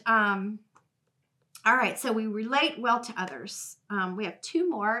 And all right, so we relate well to others. We have two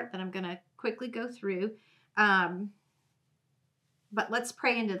more that I'm going to quickly go through. But let's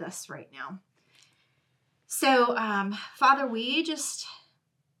pray into this right now. So, Father, we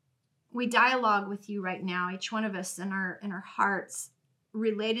dialogue with you right now, each one of us in our hearts,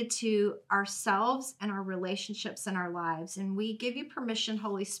 related to ourselves and our relationships in our lives. And we give you permission,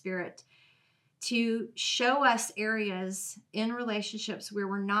 Holy Spirit, to show us areas in relationships where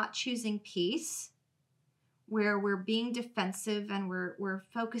we're not choosing peace, where we're being defensive and we're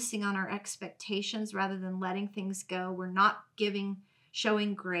focusing on our expectations rather than letting things go. We're not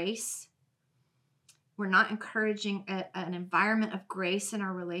showing grace. We're not encouraging an environment of grace in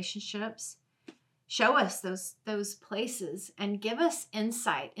our relationships. Show us those places and give us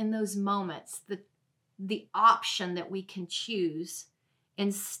insight in those moments, the option that we can choose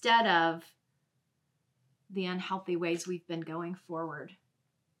instead of the unhealthy ways we've been going forward.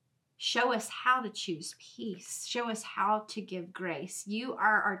 Show us how to choose peace. Show us how to give grace. You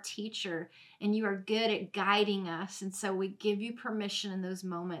are our teacher and you are good at guiding us. And so we give you permission in those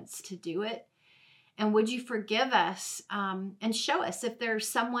moments to do it. And would you forgive us and show us if there's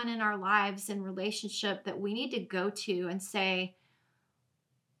someone in our lives in relationship that we need to go to and say,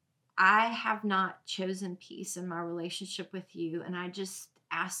 I have not chosen peace in my relationship with you. And I just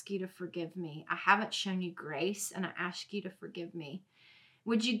ask you to forgive me. I haven't shown you grace and I ask you to forgive me.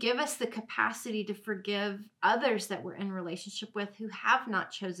 Would you give us the capacity to forgive others that we're in relationship with who have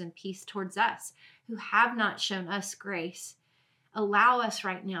not chosen peace towards us, who have not shown us grace? Allow us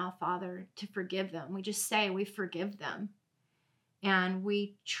right now, Father, to forgive them. We just say we forgive them. And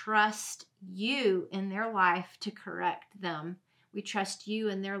we trust you in their life to correct them. We trust you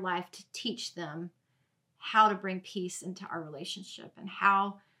in their life to teach them how to bring peace into our relationship and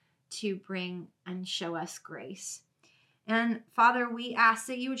how to bring and show us grace. And Father, we ask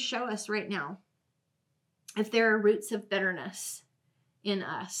that you would show us right now if there are roots of bitterness in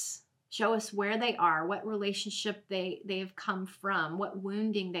us. Show us where they are, what relationship they have come from, what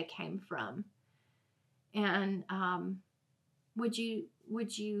wounding they came from. And would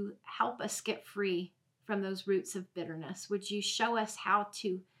you help us get free from those roots of bitterness? Would you show us how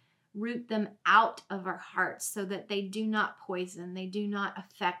to root them out of our hearts so that they do not poison, they do not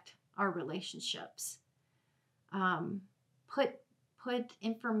affect our relationships? Put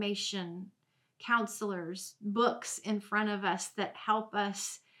information, counselors, books in front of us that help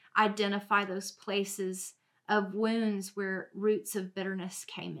us identify those places of wounds where roots of bitterness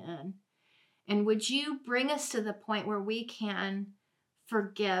came in. And would you bring us to the point where we can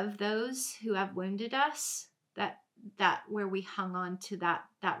forgive those who have wounded us, that where we hung on to that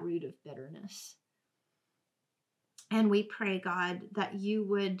root of bitterness? And we pray, God, that you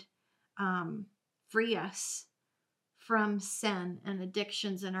would free us from sin and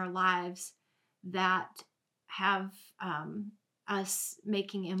addictions in our lives that have us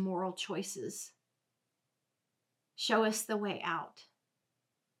making immoral choices. Show us the way out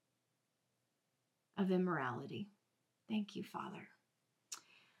of immorality. Thank you, Father.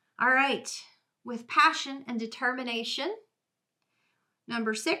 All right, with passion and determination.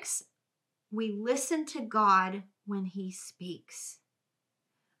 Number 6, we listen to God when he speaks.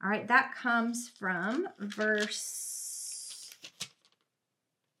 All right, that comes from verse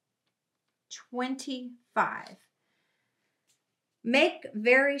 25. Make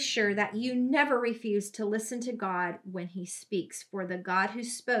very sure that you never refuse to listen to God when he speaks, for the God who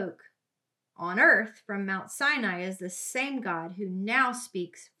spoke on earth from Mount Sinai is the same God who now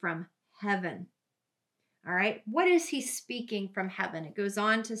speaks from heaven. All right, what is he speaking from heaven? It goes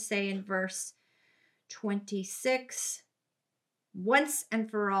on to say in verse 26, once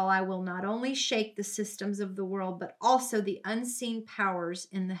and for all, I will not only shake the systems of the world, but also the unseen powers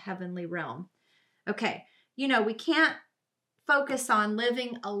in the heavenly realm. Okay, we can't focus on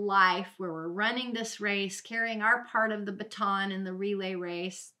living a life where we're running this race, carrying our part of the baton in the relay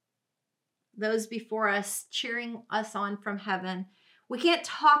race, those before us cheering us on from heaven. We can't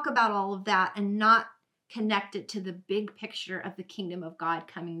talk about all of that and not connect it to the big picture of the kingdom of God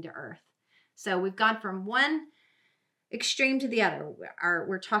coming to earth. So we've gone from one extreme to the other.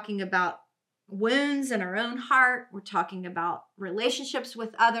 We're talking about wounds in our own heart. We're talking about relationships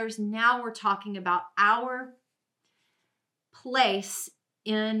with others. Now we're talking about our place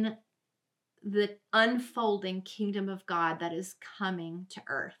in the unfolding kingdom of God that is coming to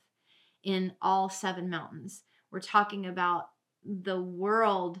earth in all 7 mountains. We're talking about the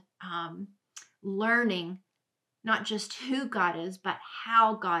world learning not just who God is, but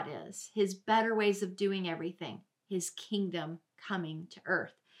how God is, his better ways of doing everything, his kingdom coming to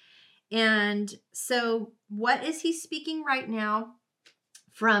earth. And so what is he speaking right now?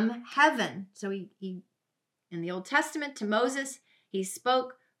 From heaven. So he in the Old Testament to Moses, he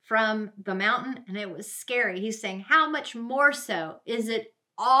spoke from the mountain and it was scary. He's saying, how much more so is it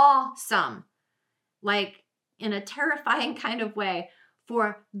awesome? Like in a terrifying kind of way,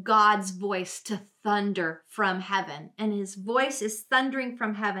 for God's voice to thunder from heaven. And his voice is thundering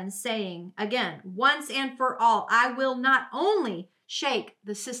from heaven, saying, again, once and for all, I will not only shake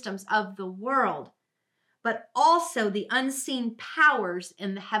the systems of the world, but also the unseen powers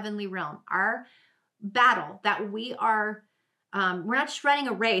in the heavenly realm. Our battle that we are, we're not just running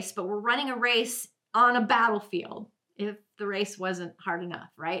a race, but we're running a race on a battlefield. If the race wasn't hard enough,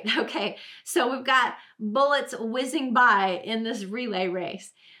 right? Okay, so we've got bullets whizzing by in this relay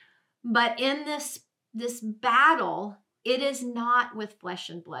race. But in this battle, it is not with flesh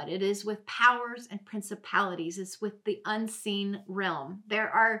and blood. It is with powers and principalities. It's with the unseen realm. There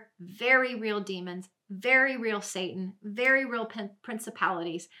are very real demons, very real Satan, very real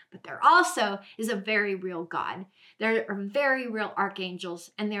principalities, but there also is a very real God. There are very real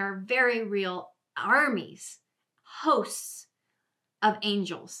archangels, and there are very real armies, hosts of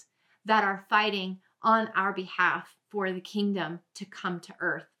angels that are fighting on our behalf for the kingdom to come to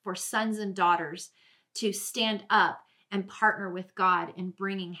earth, for sons and daughters to stand up and partner with God in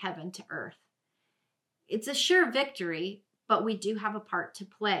bringing heaven to earth. It's a sure victory, but we do have a part to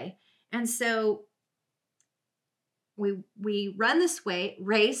play. And so we run this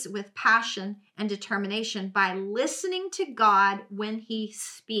race with passion and determination by listening to God when he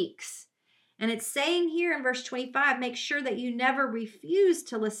speaks. And it's saying here in verse 25, make sure that you never refuse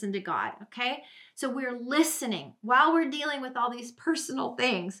to listen to God, okay? So we're listening. While we're dealing with all these personal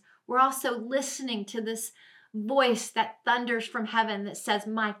things, we're also listening to this voice that thunders from heaven that says,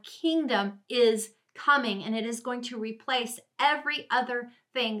 my kingdom is coming, and it is going to replace every other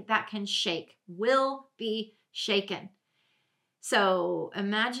thing that can shake, will be shaken. So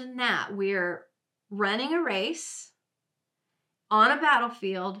imagine that. We're running a race on a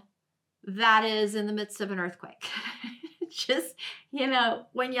battlefield that is in the midst of an earthquake. Just,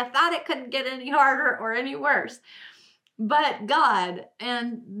 when you thought it couldn't get any harder or any worse. But God,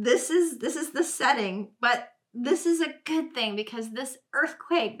 and this is the setting, but this is a good thing, because this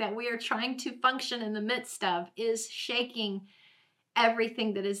earthquake that we are trying to function in the midst of is shaking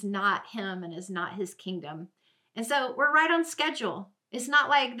everything that is not him and is not his kingdom. And so we're right on schedule. It's not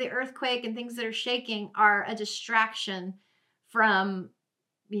like the earthquake and things that are shaking are a distraction from,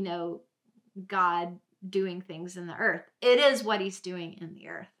 God doing things in the earth. It is what he's doing in the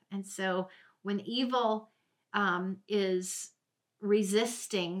earth. And so when evil is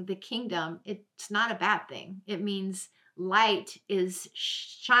resisting the kingdom, it's not a bad thing. It means light is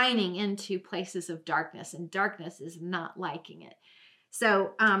shining into places of darkness, and darkness is not liking it.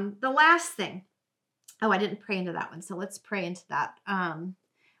 So the last thing, I didn't pray into that one. So let's pray into that.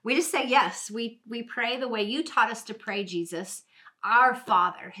 We just say, yes, we pray the way you taught us to pray, Jesus, our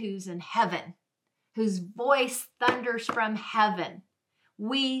Father who's in heaven, whose voice thunders from heaven.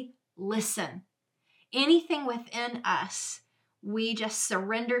 We listen. Anything within us, we just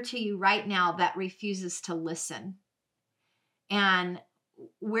surrender to you right now that refuses to listen. And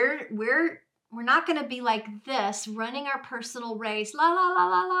we're not going to be like this, running our personal race. La, la, la,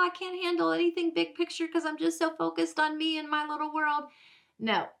 la, la. I can't handle anything big picture because I'm just so focused on me and my little world.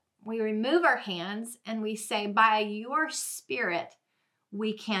 No, we remove our hands and we say, by your Spirit,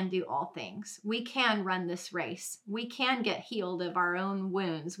 we can do all things. We can run this race. We can get healed of our own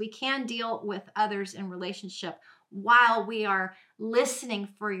wounds. We can deal with others in relationship while we are listening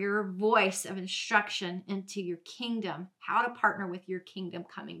for your voice of instruction into your kingdom, how to partner with your kingdom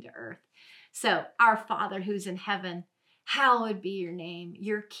coming to earth. So, our Father who's in heaven, hallowed be your name.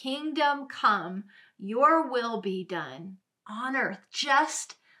 Your kingdom come, your will be done on earth,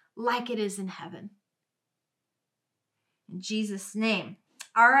 just like it is in heaven. In Jesus' name.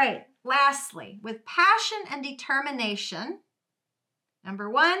 All right, lastly, with passion and determination, number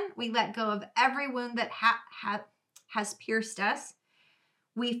one, we let go of every wound that has pierced us.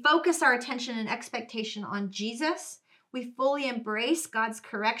 We focus our attention and expectation on Jesus. We fully embrace God's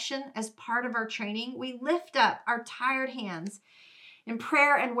correction as part of our training. We lift up our tired hands in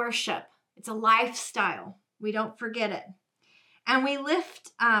prayer and worship. It's a lifestyle. We don't forget it. And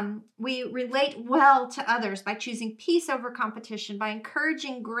we relate well to others by choosing peace over competition, by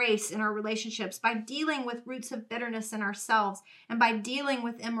encouraging grace in our relationships, by dealing with roots of bitterness in ourselves, and by dealing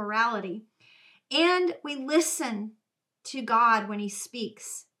with immorality. And we listen to God when he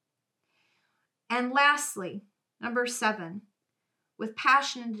speaks. And lastly, Number 7, with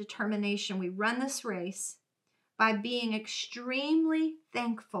passion and determination, we run this race by being extremely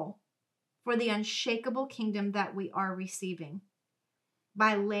thankful for the unshakable kingdom that we are receiving,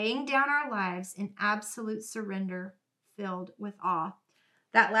 by laying down our lives in absolute surrender filled with awe.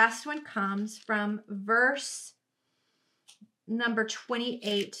 That last one comes from verse number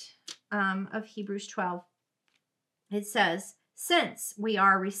 28 of Hebrews 12. It says, since we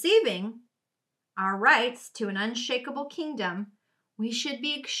are receiving our rights to an unshakable kingdom, we should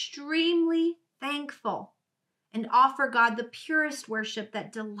be extremely thankful and offer God the purest worship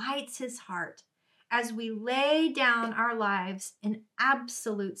that delights his heart as we lay down our lives in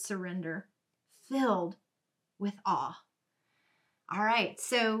absolute surrender, filled with awe. All right,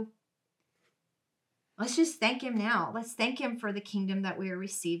 so let's just thank him now. Let's thank him for the kingdom that we are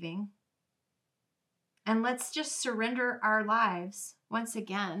receiving. And let's just surrender our lives once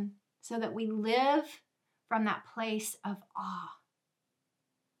again so that we live from that place of awe.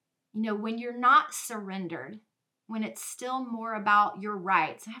 You know, when you're not surrendered, when it's still more about your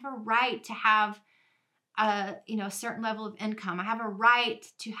rights. I have a right to have a certain level of income. I have a right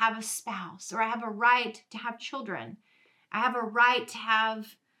to have a spouse, or I have a right to have children. I have a right to have,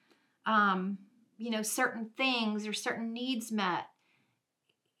 certain things or certain needs met.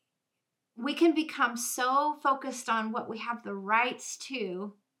 We can become so focused on what we have the rights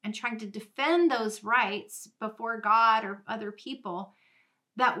to and trying to defend those rights before God or other people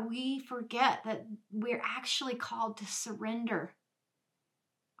that we forget that we're actually called to surrender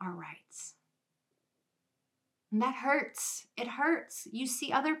our rights. And that hurts. It hurts. You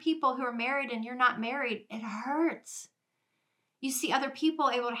see other people who are married and you're not married. It hurts. You see other people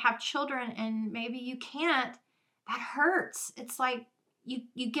able to have children and maybe you can't. That hurts. It's like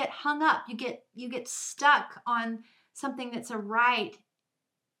you get hung up. You get stuck on something that's a right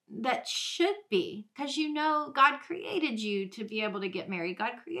that should be, because God created you to be able to get married.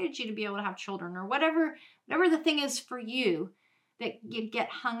 God created you to be able to have children, or whatever the thing is for you that you get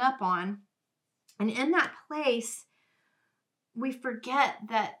hung up on. And in that place, we forget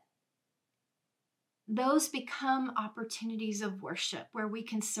that those become opportunities of worship where we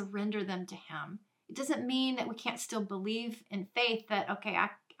can surrender them to him. It doesn't mean that we can't still believe in faith that, okay,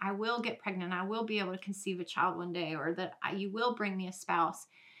 I will get pregnant. I will be able to conceive a child one day, or that you will bring me a spouse.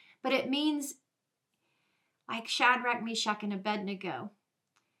 But it means, like Shadrach, Meshach, and Abednego,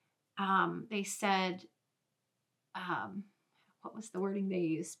 they said, what was the wording they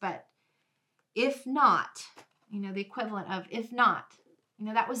used? But if not, the equivalent of if not,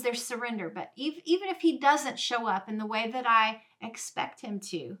 that was their surrender. But even if he doesn't show up in the way that I expect him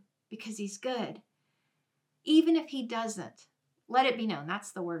to, because he's good, even if he doesn't, let it be known.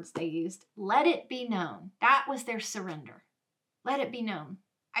 That's the words they used. Let it be known. That was their surrender. Let it be known.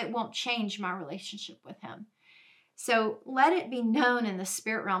 I won't change my relationship with him. So let it be known in the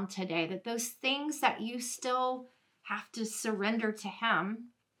spirit realm today that those things that you still have to surrender to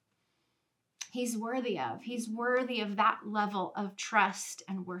him, he's worthy of. He's worthy of that level of trust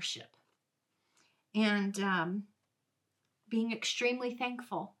and worship. And being extremely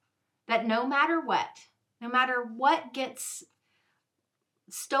thankful that no matter what gets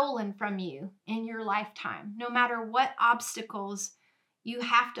stolen from you in your lifetime, no matter what obstacles you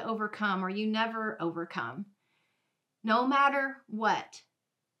have to overcome or you never overcome, no matter what,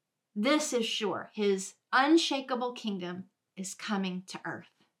 this is sure. His unshakable kingdom is coming to earth.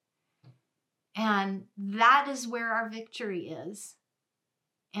 And that is where our victory is.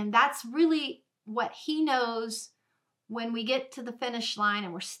 And that's really what he knows when we get to the finish line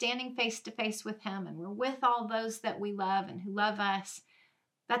and we're standing face to face with him and we're with all those that we love and who love us.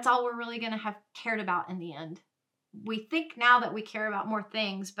 That's all we're really going to have cared about in the end. We think now that we care about more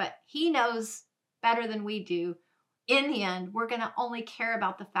things, but he knows better than we do. In the end, we're going to only care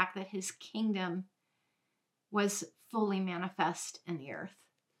about the fact that his kingdom was fully manifest in the earth.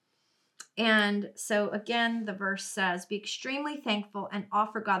 And so again, the verse says, be extremely thankful and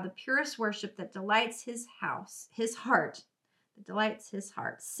offer God the purest worship that delights his heart,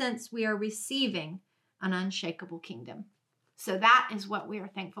 since we are receiving an unshakable kingdom. So that is what we are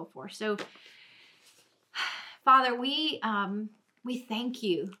thankful for. So Father, we thank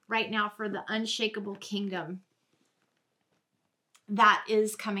you right now for the unshakable kingdom that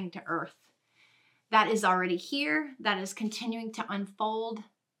is coming to earth, that is already here, that is continuing to unfold.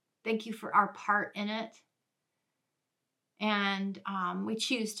 Thank you for our part in it. And we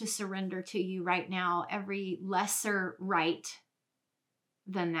choose to surrender to you right now every lesser right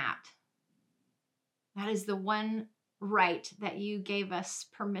than that. That is the one right that you gave us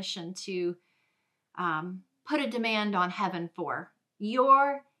permission to put a demand on heaven for.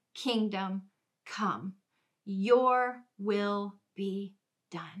 Your kingdom come. Your will be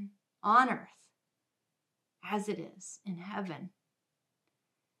done on earth as it is in heaven.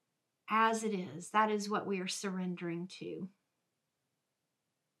 As it is, that is what we are surrendering to.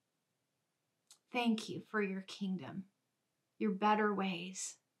 Thank you for your kingdom, your better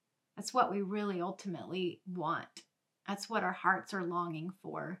ways. That's what we really ultimately want. That's what our hearts are longing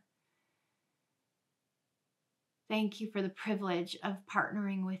for. Thank you for the privilege of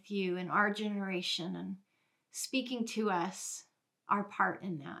partnering with you in our generation and speaking to us, our part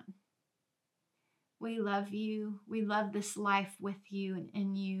in that. We love you. We love this life with you and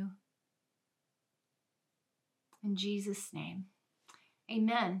in you. In Jesus' name,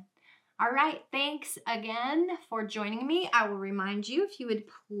 amen. All right, thanks again for joining me. I will remind you, if you would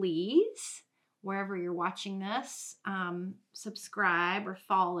please, wherever you're watching this, subscribe or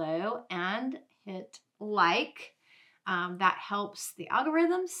follow and hit like. That helps the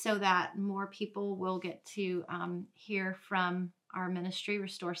algorithm so that more people will get to hear from our ministry,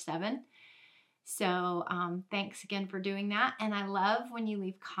 Restore 7. So thanks again for doing that. And I love when you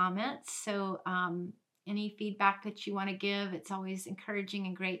leave comments. So any feedback that you want to give, it's always encouraging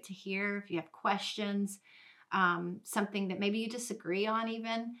and great to hear. If you have questions, something that maybe you disagree on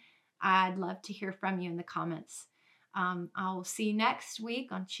even, I'd love to hear from you in the comments. I'll see you next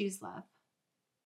week on Choose Love.